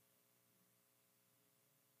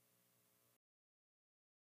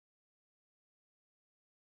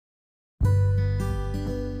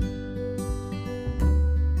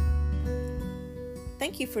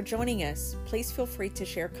 Thank you for joining us. Please feel free to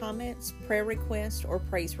share comments, prayer requests, or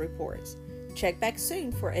praise reports. Check back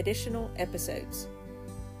soon for additional episodes.